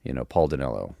 You know, Paul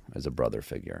Danilo is a brother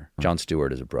figure. John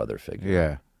Stewart is a brother figure.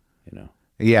 Yeah. You know.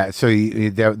 Yeah. So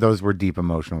those were deep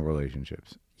emotional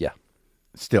relationships. Yeah.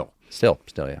 Still,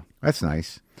 yeah. That's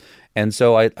nice. And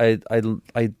so I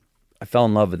fell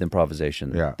in love with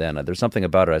improvisation. Yeah. Then there's something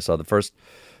about it. I saw the first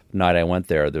night I went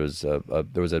there. There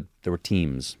were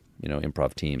teams. You know,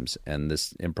 improv teams, and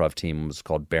this improv team was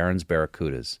called Barron's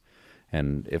Barracudas.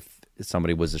 And if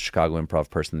somebody was a Chicago improv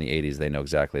person in the 80s, they know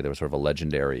exactly. There was sort of a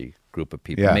legendary group of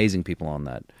people, amazing people on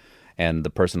that. And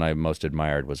the person I most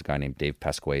admired was a guy named Dave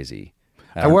Pasquesi.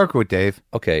 I work with Dave.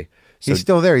 Okay. So, he's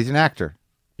still there. He's an actor.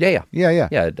 Yeah.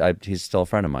 Yeah. He's still a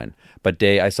friend of mine. But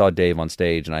I saw Dave on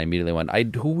stage, and I immediately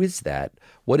went, who is that?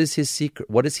 What is his secret?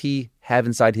 What does he have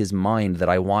inside his mind that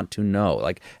I want to know?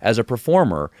 Like, as a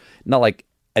performer, not like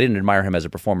I didn't admire him as a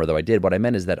performer, though I did. What I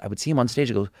meant is that I would see him on stage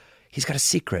and go, he's got a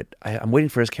secret. I'm waiting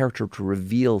for his character to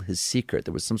reveal his secret.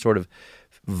 There was some sort of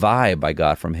vibe I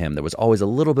got from him. There was always a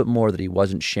little bit more that he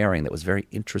wasn't sharing that was very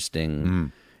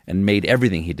interesting and made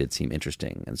everything he did seem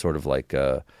interesting and sort of like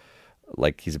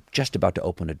he's just about to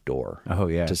open a door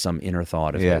to some inner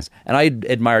thought of his. And I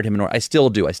admired him. I still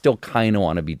do. I still kind of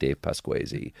want to be Dave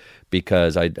Pasquesi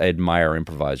because I admire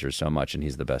improvisers so much, and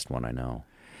he's the best one I know.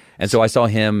 And so I saw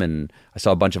him, and I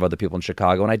saw a bunch of other people in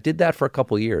Chicago, and I did that for a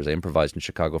couple of years. I improvised in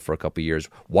Chicago for a couple of years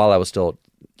while I was still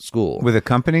at school. With a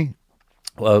company?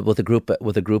 With a group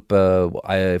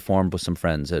I formed with some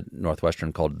friends at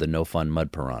Northwestern called the No Fun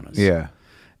Mud Piranhas. Yeah.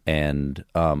 And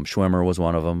Schwimmer was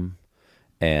one of them,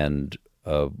 and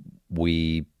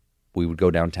we would go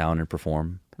downtown and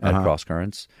perform at Cross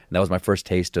Currents. And that was my first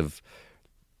taste of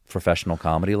professional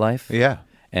comedy life. Yeah.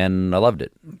 And I loved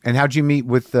it. And how'd you meet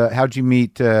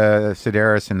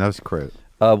Sedaris and those crew?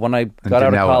 When I got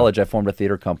out of college, I formed a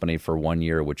theater company for 1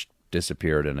 year, which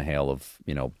disappeared in a hail of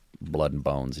blood and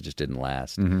bones. It just didn't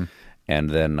last. And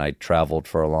then I traveled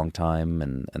for a long time,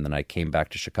 and then I came back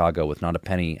to Chicago with not a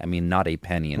penny in my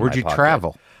pocket. Where'd you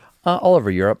travel? All over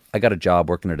Europe. I got a job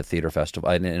working at a theater festival,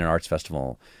 in an arts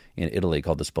festival in Italy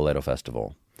called the Spoleto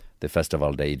Festival, the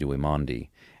Festival dei Due Mondi.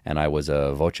 And I was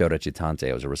a voce recitante.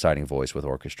 I was a reciting voice with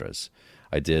orchestras.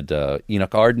 I did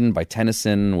Enoch Arden by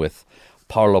Tennyson with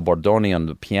Paolo Bordoni on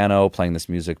the piano, playing this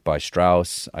music by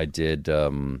Strauss. I did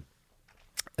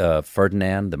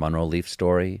Ferdinand, the Monroe Leaf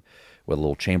story, with a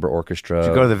little chamber orchestra. Did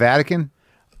you go to the Vatican?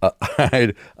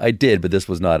 I did, but this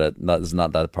was not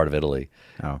that part of Italy.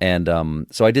 Oh. And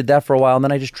so I did that for a while, and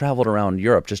then I just traveled around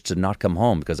Europe just to not come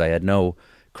home because I had no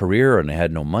career and I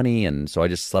had no money, and so I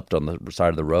just slept on the side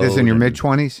of the road. This in your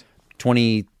mid-20s?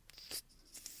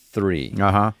 23.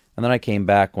 And then I came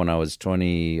back when I was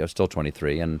 20. I was still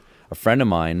 23, and a friend of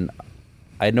mine,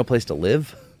 I had no place to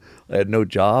live. I had no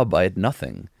job. I had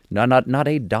nothing. Not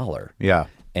 $1. Yeah.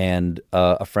 And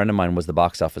a friend of mine was the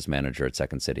box office manager at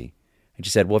Second City. And she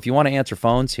said, well, if you want to answer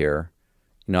phones here,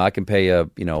 I can pay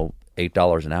you,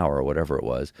 $8 an hour or whatever it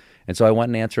was. And so I went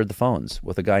and answered the phones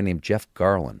with a guy named Jeff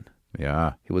Garland.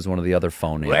 Yeah. He was one of the other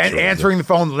phone answerers. Answering the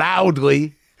phone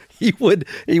loudly. He would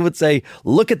say,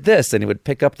 look at this. And he would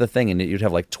pick up the thing, and you'd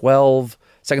have like 12.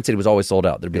 Second City was always sold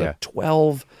out. There'd be like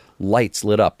 12 lights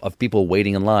lit up of people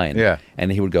waiting in line. Yeah.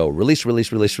 And he would go, release,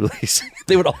 release, release, release.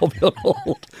 They would all be on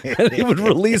hold. And he would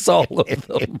release all of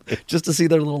them just to see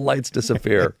their little lights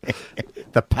disappear.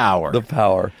 The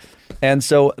power. And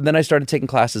so then I started taking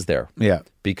classes there. Yeah.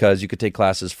 Because you could take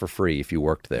classes for free if you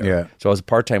worked there. Yeah. So I was a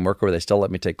part-time worker where they still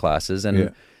let me take classes.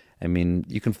 And I mean,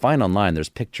 you can find online, there's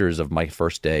pictures of my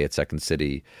first day at Second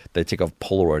City. They take a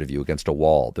Polaroid of you against a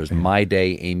wall. There's my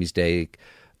day, Amy's day,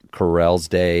 Carell's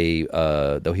day,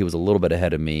 though he was a little bit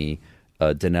ahead of me,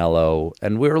 Danilo.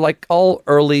 And we were like all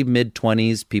early,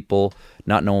 mid-20s people,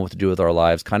 not knowing what to do with our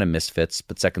lives, kind of misfits.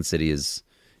 But Second City is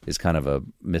kind of a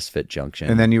misfit junction.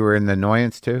 And then you were in the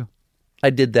Annoyance too? I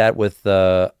did that with,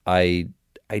 I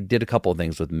did a couple of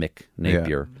things with Mick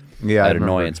Napier at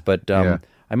Annoyance. But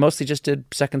I mostly just did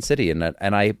Second City. And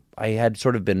I had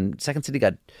sort of been, Second City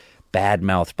got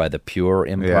bad-mouthed by the pure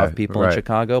improv people in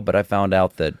Chicago. But I found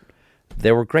out that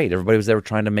they were great. Everybody was there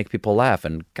trying to make people laugh.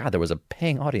 And God, there was a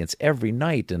paying audience every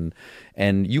night.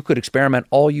 And you could experiment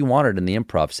all you wanted in the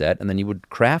improv set. And then you would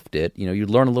craft it. You'd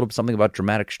learn a little bit something about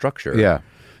dramatic structure. Yeah.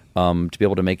 To be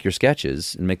able to make your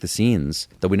sketches and make the scenes.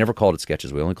 Though we never called it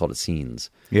sketches. We only called it scenes.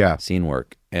 Yeah. Scene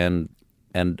work. And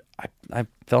I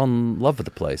fell in love with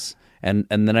the place. And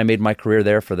then I made my career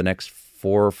there for the next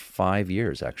 4 or 5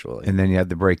 years, actually. And then you had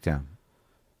the Breakdown.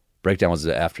 Breakdown was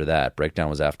after that. Breakdown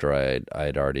was after I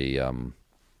had already...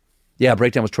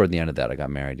 Breakdown was toward the end of that. I got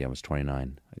married. I was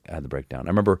 29. I had the Breakdown. I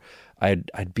remember I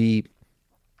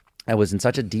was in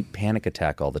such a deep panic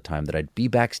attack all the time that I'd be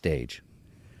backstage,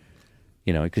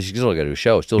 because you still got to do a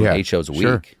show, still do 8 shows a week.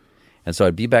 Sure. And so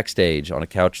I'd be backstage on a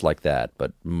couch like that,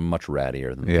 but much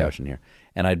rattier than the couch in here.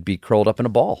 And I'd be curled up in a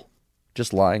ball,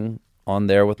 just lying on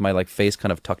there with my face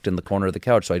kind of tucked in the corner of the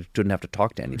couch so I didn't have to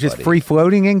talk to anybody. Just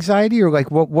free-floating anxiety, or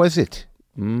what was it?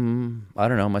 I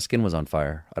don't know. My skin was on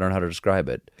fire. I don't know how to describe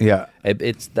it. Yeah. I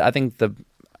think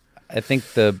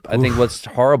what's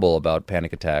horrible about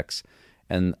panic attacks,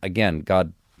 and again,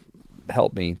 God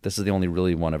help me, this is the only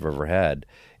really one I've ever had,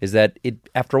 is that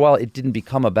after a while it didn't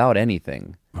become about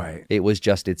anything. Right. It was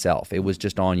just itself. It was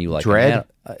just on you like dread,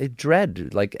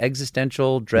 dread, like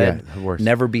existential dread. Yeah, the worst.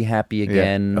 Never be happy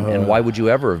again. Yeah. And why would you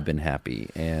ever have been happy?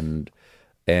 And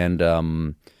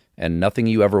nothing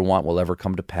you ever want will ever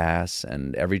come to pass.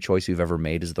 And every choice you've ever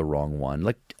made is the wrong one.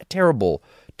 Like terrible,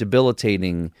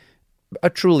 debilitating, a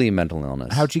truly mental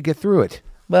illness. How'd you get through it?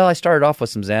 Well, I started off with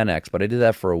some Xanax, but I did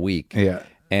that for a week. Yeah.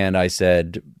 And I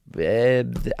said,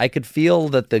 I could feel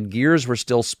that the gears were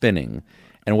still spinning.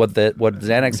 And what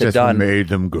Xanax had done made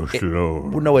them go slow.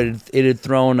 It had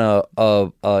thrown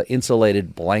a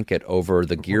insulated blanket over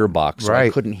the gearbox, so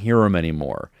I couldn't hear him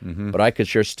anymore. Mm-hmm. But I could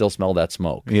still smell that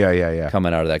smoke.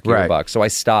 Coming out of that gearbox. Right. So I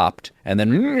stopped, and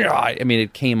then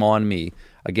it came on me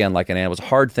again like it was a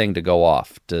hard thing to go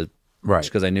off just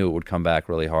because I knew it would come back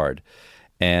really hard.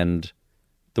 And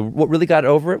what really got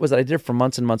over it was that I did it for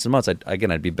months and months and months.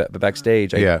 I'd be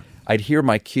backstage. I'd hear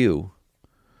my cue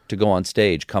to go on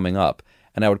stage coming up.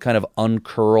 And I would kind of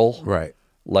uncurl,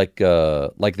 like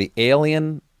the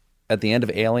Alien at the end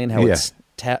of Alien, how it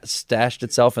stashed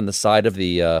itself in the side of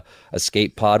the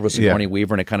escape pod with Sigourney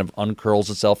Weaver, and it kind of uncurls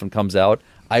itself and comes out.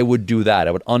 I would do that.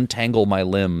 I would untangle my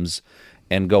limbs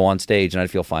and go on stage, and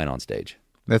I'd feel fine on stage.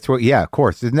 That's what, of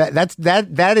course. And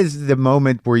that is the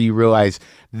moment where you realize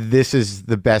this is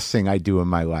the best thing I do in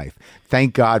my life.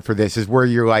 Thank God for this. Is where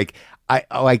you're like.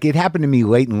 It happened to me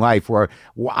late in life where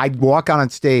I'd walk on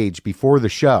stage before the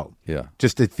show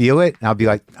just to feel it. And I'll be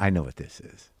like, I know what this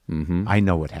is. Mm-hmm. I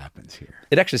know what happens here.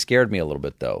 It actually scared me a little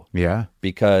bit, though. Yeah.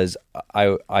 Because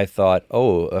I thought,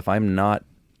 if I'm not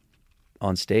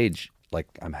on stage, like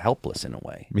I'm helpless in a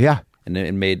way. Yeah. And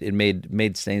it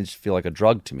made stage feel like a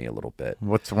drug to me a little bit.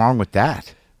 What's wrong with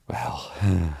that? Well,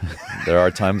 there are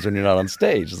times when you're not on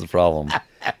stage is the problem.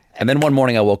 And then one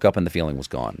morning I woke up and the feeling was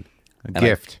gone.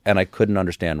 Gift. And I couldn't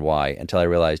understand why until I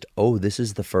realized, this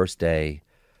is the first day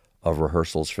of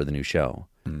rehearsals for the new show.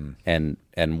 Mm.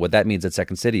 And what that means at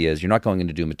Second City is you're not going in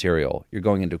to do material. You're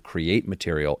going in to create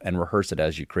material and rehearse it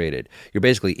as you create it. You're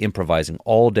basically improvising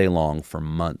all day long for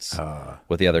months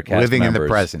with the other cast living members. In the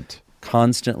present.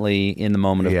 Constantly in the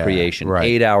moment of creation.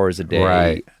 8 hours a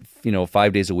day.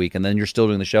 5 days a week, and then you're still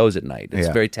doing the shows at night. It's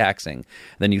very taxing.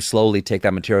 Then you slowly take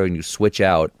that material and you switch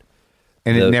out.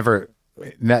 And it never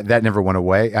that never went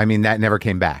away. I mean, that never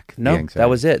came back. No, that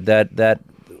was it. That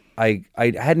I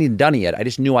hadn't even done it yet. I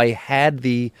just knew I had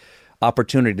the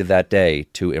opportunity that day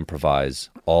to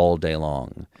improvise all day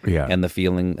long. Yeah. And the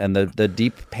feeling and the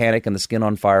deep panic and the skin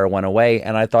on fire went away.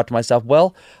 And I thought to myself,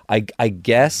 well, I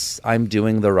guess I'm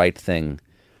doing the right thing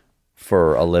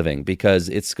for a living because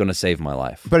it's going to save my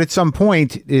life. But at some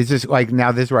point, is this like,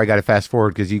 now this is where I got to fast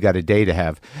forward because you got a day to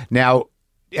have. Now,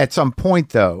 at some point,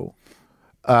 though,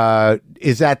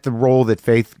 is that the role that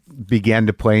faith began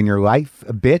to play in your life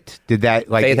a bit? Did that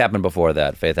Faith happened before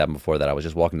that. I was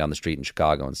just walking down the street in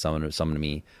Chicago and someone handed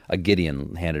me a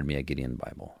Gideon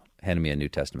Bible, handed me a New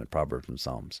Testament, Proverbs and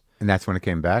Psalms. And that's when it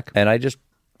came back? And I just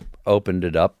opened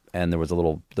it up and there's a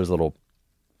little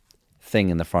thing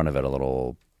in the front of it,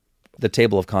 the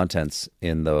table of contents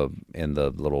in the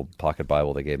little pocket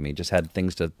Bible they gave me just had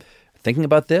things thinking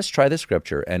about this, try this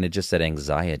scripture, and it just said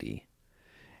anxiety.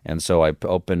 And so I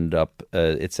opened up,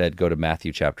 it said, go to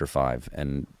Matthew chapter 5,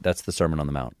 and that's the Sermon on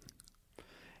the Mount.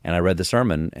 And I read the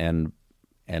sermon, and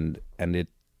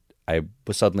I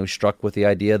was suddenly struck with the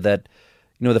idea that,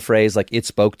 the phrase, like, it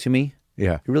spoke to me.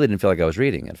 Yeah. It really didn't feel like I was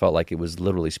reading. It felt like it was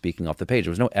literally speaking off the page.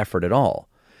 There was no effort at all.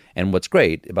 And what's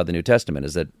great about the New Testament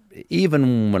is that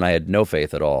even when I had no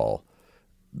faith at all,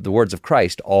 the words of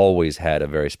Christ always had a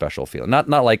very special feeling. Not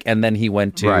like, and then he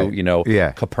went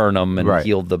to, Capernaum and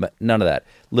healed them. None of that.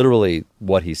 Literally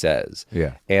what he says.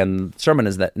 Yeah. And sermon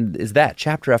is that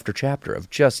chapter after chapter of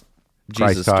just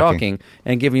Jesus talking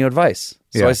and giving you advice.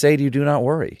 So I say to you, do not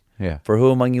worry. Yeah. For who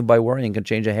among you by worrying can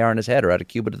change a hair on his head or add a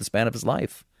cubit to the span of his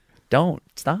life? Don't.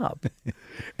 Stop.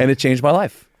 And it changed my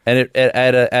life. And it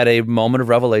at a moment of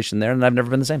revelation there, and I've never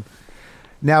been the same.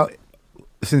 Now,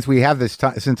 since we have this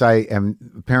time, since I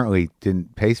apparently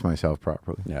didn't pace myself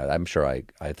properly. Yeah, I'm sure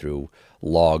I threw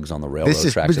logs on the railroad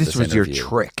tracks. This was your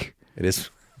trick. It is.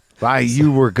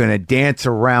 You were going to dance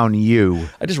around you.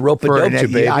 I just rope-a-doped you,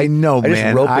 baby. I know,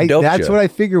 man. That's what I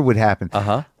figured would happen.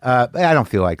 Uh-huh. I don't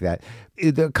feel like that.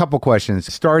 A couple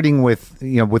questions, starting with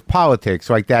with politics,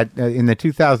 like that in the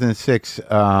 2006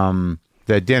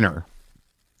 the dinner.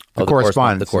 The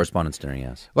correspondence dinner,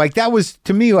 yes. Like that was,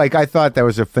 to me, like I thought that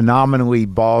was a phenomenally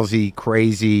ballsy,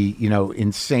 crazy,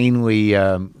 insanely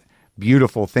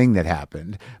beautiful thing that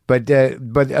happened. But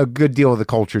a good deal of the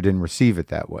culture didn't receive it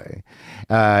that way,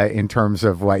 in terms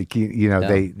of like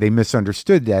they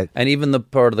misunderstood that. And even the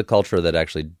part of the culture that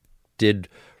actually did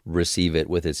receive it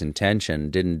with its intention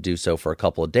didn't do so for a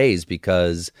couple of days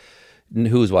because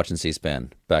who was watching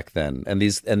C-SPAN back then? And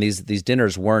these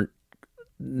dinners weren't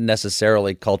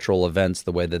necessarily cultural events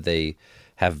the way that they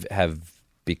have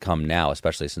become now,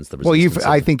 especially since the resistance.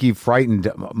 I think you've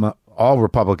frightened all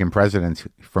Republican presidents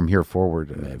from here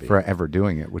forward for ever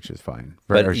doing it, which is fine.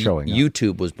 But showing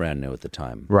YouTube was brand new at the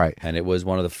time, right? And it was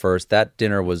one of the first. That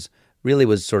dinner was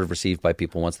sort of received by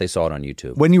people once they saw it on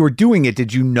YouTube. When you were doing it,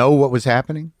 did you know what was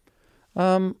happening?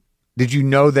 Did you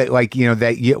know that,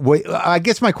 I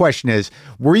guess my question is,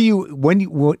 were you, when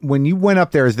you went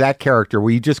up there as that character,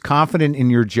 were you just confident in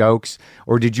your jokes,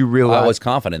 or did you realize? I was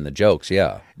confident in the jokes,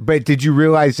 yeah. But did you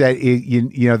realize that,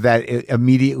 that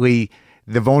immediately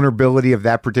the vulnerability of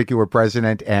that particular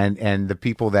president and the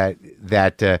people that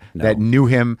knew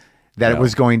him, that it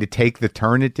was going to take the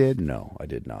turn it did? No, I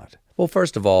did not. Well,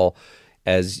 first of all,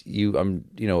 as you can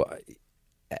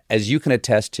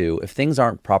attest to, if things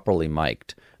aren't properly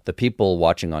mic'd, the people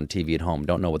watching on TV at home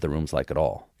don't know what the room's like at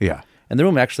all. Yeah. And the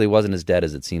room actually wasn't as dead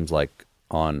as it seems like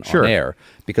on air,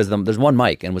 because there's one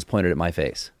mic and was pointed at my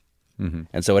face. Mm-hmm.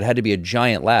 And so it had to be a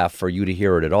giant laugh for you to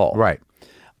hear it at all. Right.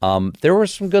 There were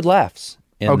some good laughs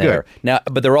in there. Good. Now,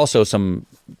 but there were also some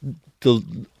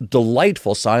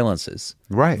delightful silences.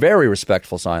 Right. Very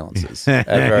respectful silences at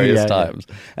various times.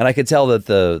 Yeah. And I could tell that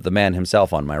the man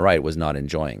himself on my right was not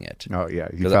enjoying it. Oh yeah,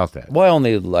 you felt that. Well, I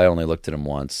only looked at him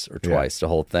once or twice, the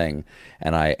whole thing,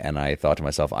 and I thought to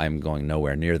myself, I'm going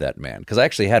nowhere near that man, because I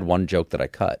actually had one joke that I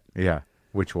cut. Yeah,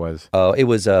 which was? It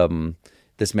was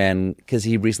this man, because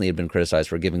he recently had been criticized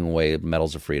for giving away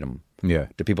medals of freedom. Yeah.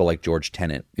 To people like George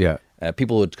Tenet. Yeah.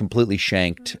 People who had completely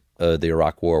shanked the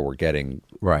Iraq War were getting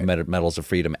medals of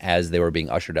freedom as they were being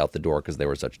ushered out the door because they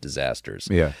were such disasters.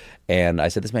 Yeah. And I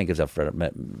said, this man gives out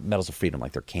medals of freedom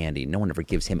like they're candy. No one ever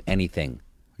gives him anything.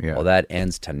 Yeah. Well, that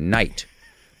ends tonight.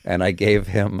 And I gave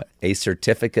him a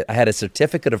certificate. I had a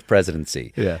certificate of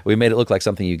presidency. Yeah. We made it look like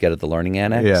something you get at the Learning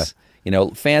Annex. Yeah.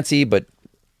 Fancy but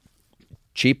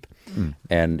cheap. Mm.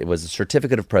 And it was a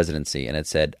certificate of presidency. And it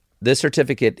said, this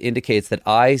certificate indicates that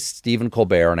I, Stephen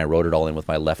Colbert, and I wrote it all in with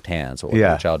my left hand, so what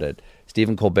my child did,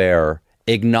 Stephen Colbert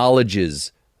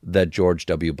acknowledges that George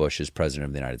W. Bush is president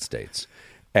of the United States.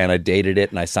 And I dated it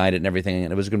and I signed it and everything.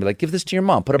 And it was going to be like, give this to your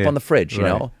mom. Put it up on the fridge, you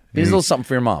know? Here's a little something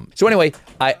for your mom. So anyway,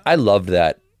 I loved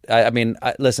that.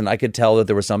 Listen, I could tell that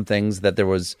there were some things that there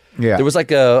was like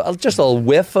just a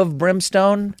whiff of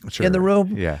brimstone in the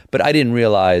room. Yeah. But I didn't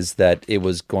realize that it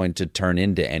was going to turn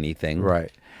into anything.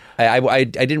 Right. I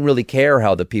didn't really care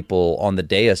how the people on the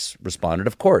dais responded.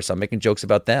 Of course, I'm making jokes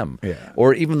about them. Yeah.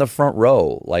 Or even the front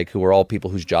row, like who were all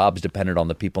people whose jobs depended on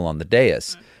the people on the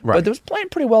dais. Right. But it was playing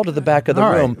pretty well to the back of the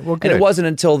room. Well, and it wasn't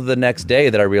until the next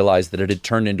day that I realized that it had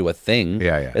turned into a thing.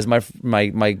 Yeah. As my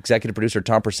executive producer,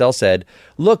 Tom Purcell, said,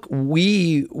 look,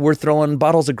 we were throwing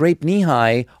bottles of grape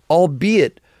knee-high,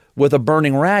 albeit with a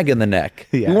burning rag in the neck.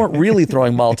 Yeah. We weren't really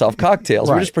throwing Molotov cocktails.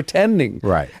 We were just pretending.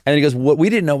 Right. And he goes, what we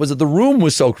didn't know was that the room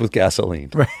was soaked with gasoline.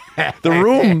 The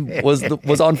room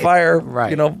was on fire,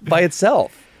 by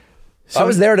itself. So I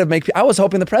was there to I was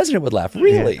hoping the president would laugh.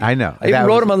 Really? Yeah, I know. I even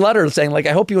wrote him a letter saying, like,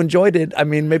 I hope you enjoyed it. I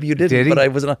mean, maybe you didn't, did he? but I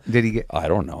wasn't. Did he get? I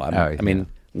don't know. I mean,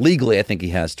 legally, I think he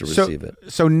has to receive it.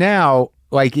 So now,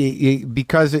 like,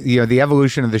 because the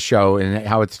evolution of the show and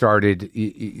how it started,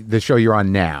 the show you're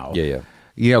on now. Yeah.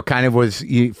 Kind of was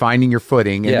finding your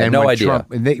footing. And then no when idea.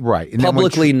 Trump, and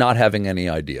Publicly not having any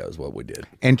idea is what we did.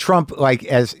 And Trump, like,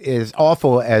 as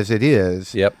awful as it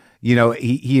is, Yep.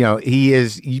 he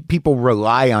is. People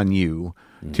rely on you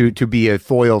to be a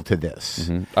foil to this.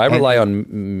 Mm-hmm. I rely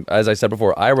on, as I said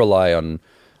before, I rely on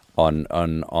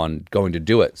going to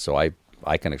do it, so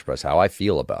I can express how I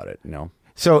feel about it.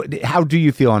 So, how do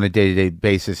you feel on a day-to-day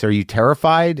basis? Are you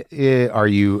terrified? Are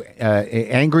you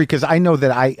angry? Because I know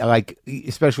that I like,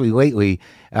 especially lately,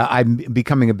 I'm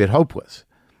becoming a bit hopeless.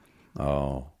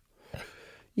 Oh,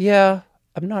 yeah.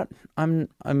 I'm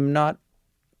not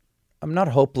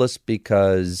hopeless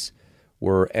because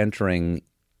we're entering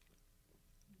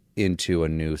into a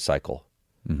new cycle.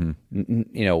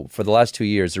 Mm-hmm. For the last 2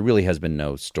 years, there really has been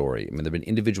no story. I mean, there have been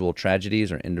individual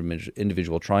tragedies or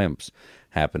individual triumphs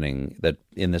happening that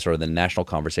in this sort of the national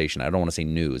conversation. I don't want to say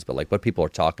news, but like what people are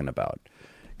talking about,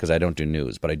 because I don't do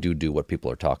news, but I do what people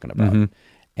are talking about. Mm-hmm.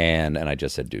 And I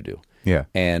just said do. Yeah.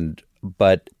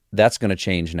 But that's going to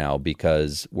change now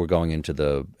because we're going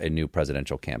into a new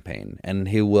presidential campaign, and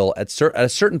he will at a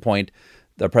certain point.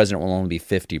 The president will only be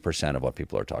 50% of what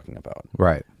people are talking about.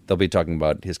 Right. They'll be talking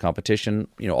about his competition,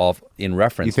 all in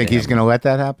reference. You think to he's going to let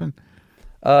that happen?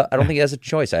 I don't think he has a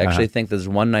choice. I actually think there's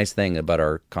one nice thing about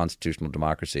our constitutional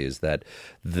democracy is that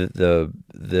the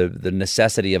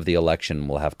necessity of the election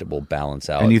will balance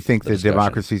out. And you think the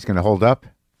democracy is going to hold up?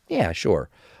 Yeah, sure.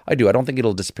 I do. I don't think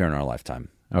it'll disappear in our lifetime.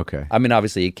 Okay. I mean,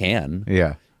 obviously it can.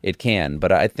 Yeah. It can.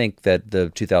 But I think that the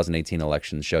 2018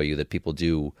 elections show you that people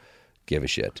do give a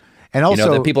shit. And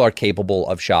also, that people are capable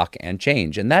of shock and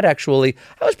change. And that actually,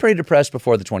 I was pretty depressed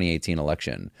before the 2018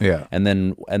 election. Yeah. And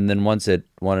then when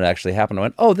it actually happened, I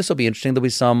went, oh, this will be interesting. There'll be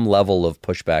some level of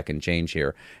pushback and change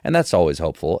here. And that's always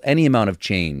hopeful. Any amount of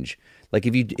change. Like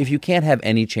if you can't have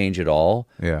any change at all,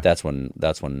 that's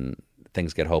when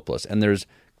things get hopeless. And there's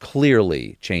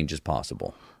clearly change is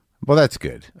possible. Well, that's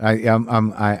good.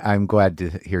 I'm glad to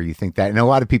hear you think that. And a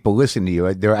lot of people listen to you.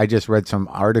 I just read some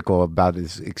article about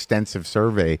this extensive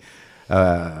survey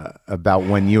about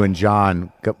when you and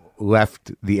John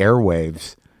left the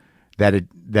airwaves,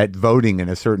 that voting in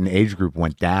a certain age group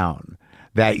went down.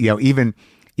 That even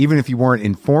if you weren't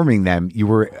informing them, you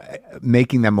were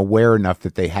making them aware enough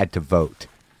that they had to vote.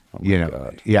 Oh my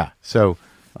God. Yeah. So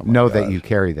that you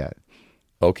carry that.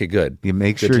 Okay, good. You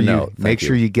make good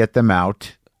sure you get them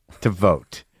out to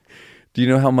vote. Do you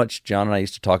know how much John and I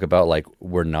used to talk about, like,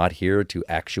 we're not here to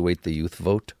actuate the youth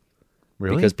vote?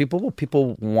 Really? Because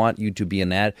people want you to be an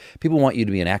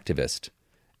activist.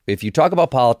 If you talk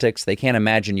about politics, they can't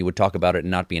imagine you would talk about it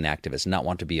and not be an activist, not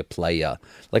want to be a playa.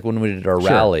 Like when we did our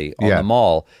rally on the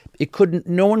mall,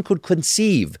 no one could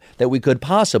conceive that we could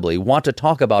possibly want to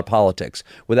talk about politics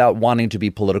without wanting to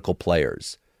be political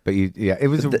players. But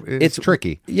it's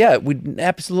tricky. Yeah,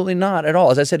 absolutely not at all.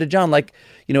 As I said to John, like,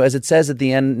 as it says at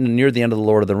the end, near the end of the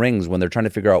Lord of the Rings, when they're trying to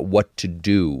figure out what to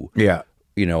do,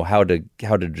 how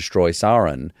to destroy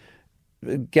Sauron,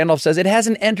 Gandalf says it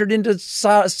hasn't entered into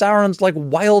Sauron's like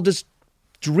wildest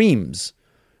dreams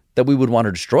that we would want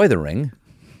to destroy the ring.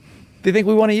 They think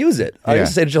we want to use it. I used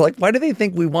to say to John, like, why do they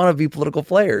think we want to be political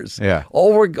players? Yeah.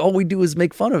 All we do is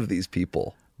make fun of these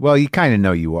people. Well, you kind of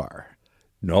know you are.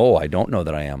 No, I don't know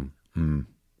that I am.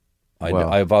 If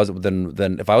I was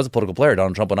a political player,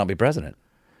 Donald Trump would not be president.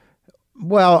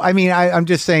 Well, I mean, I'm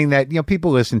just saying that people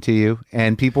listen to you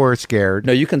and people are scared.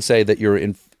 No, you can say that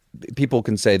people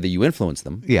can say that you influence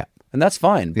them. Yeah, And that's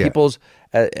fine. Yeah.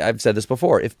 I've said this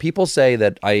before. If people say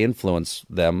that I influence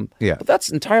them, Yeah. but that's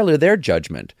entirely their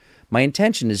judgment. My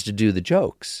intention is to do the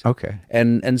jokes. Okay.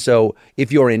 And so if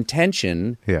your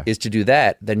intention Yeah. is to do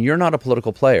that, then you're not a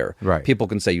political player. Right. People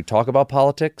can say you talk about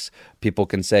politics. People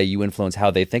can say you influence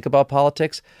how they think about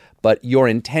politics. But your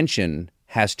intention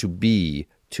has to be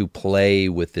to play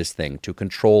with this thing, to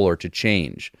control or to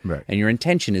change. Right. And your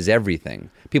intention is everything.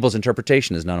 People's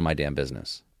interpretation is none of my damn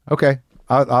business. Okay.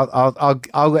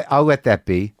 I'll let that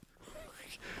be.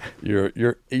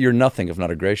 You're nothing if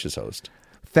not a gracious host.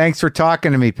 Thanks for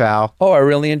talking to me, pal. Oh, I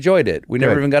really enjoyed it. We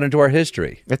never Good. even got into our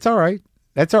history. It's all right.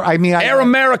 That's all right. I mean, Air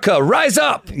America, rise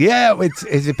up! Yeah,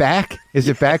 is it back? Is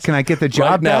it back? Can I get the job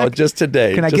Right now, back? just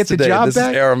today. Can I just get the today. job this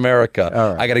back? This is Air America. All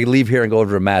right. I got to leave here and go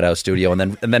over to Madhouse Studio and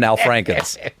then Al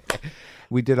Franken's.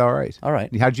 We did all right. All right.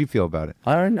 How'd you feel about it?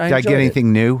 I Did I enjoyed get it.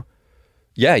 anything new?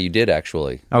 Yeah, you did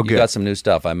actually. Oh, You good. got some new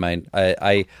stuff.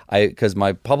 Because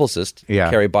my publicist, Yeah.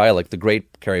 Carrie Bialik, the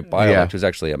great Carrie Bialik, Yeah. who's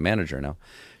actually a manager now,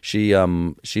 she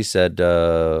said,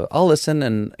 I'll listen,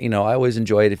 and I always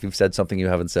enjoy it if you've said something you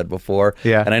haven't said before.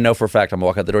 Yeah. And I know for a fact, I'm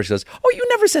walking out the door. She goes, "Oh, you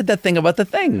never said that thing about the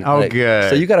thing." Oh, Like, good.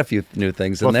 So you got a few new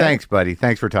things in Well, there. thanks, buddy.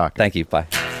 Thanks for talking. Thank you. Bye.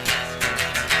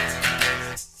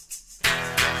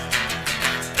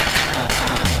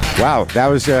 Wow, that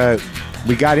was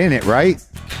we got in it, right?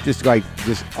 Just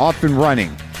off and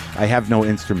running. I have no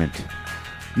instrument.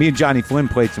 Me and Johnny Flynn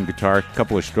played some guitar, a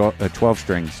couple of 12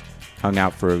 strings, hung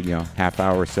out for half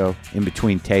hour or so in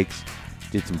between takes,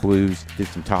 did some blues, did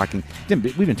some talking.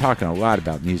 We've been talking a lot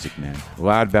about music, man. A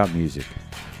lot about music.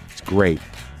 It's great.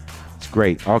 It's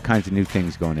great. All kinds of new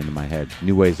things going into my head,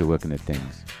 new ways of looking at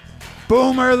things.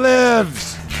 Boomer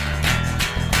lives!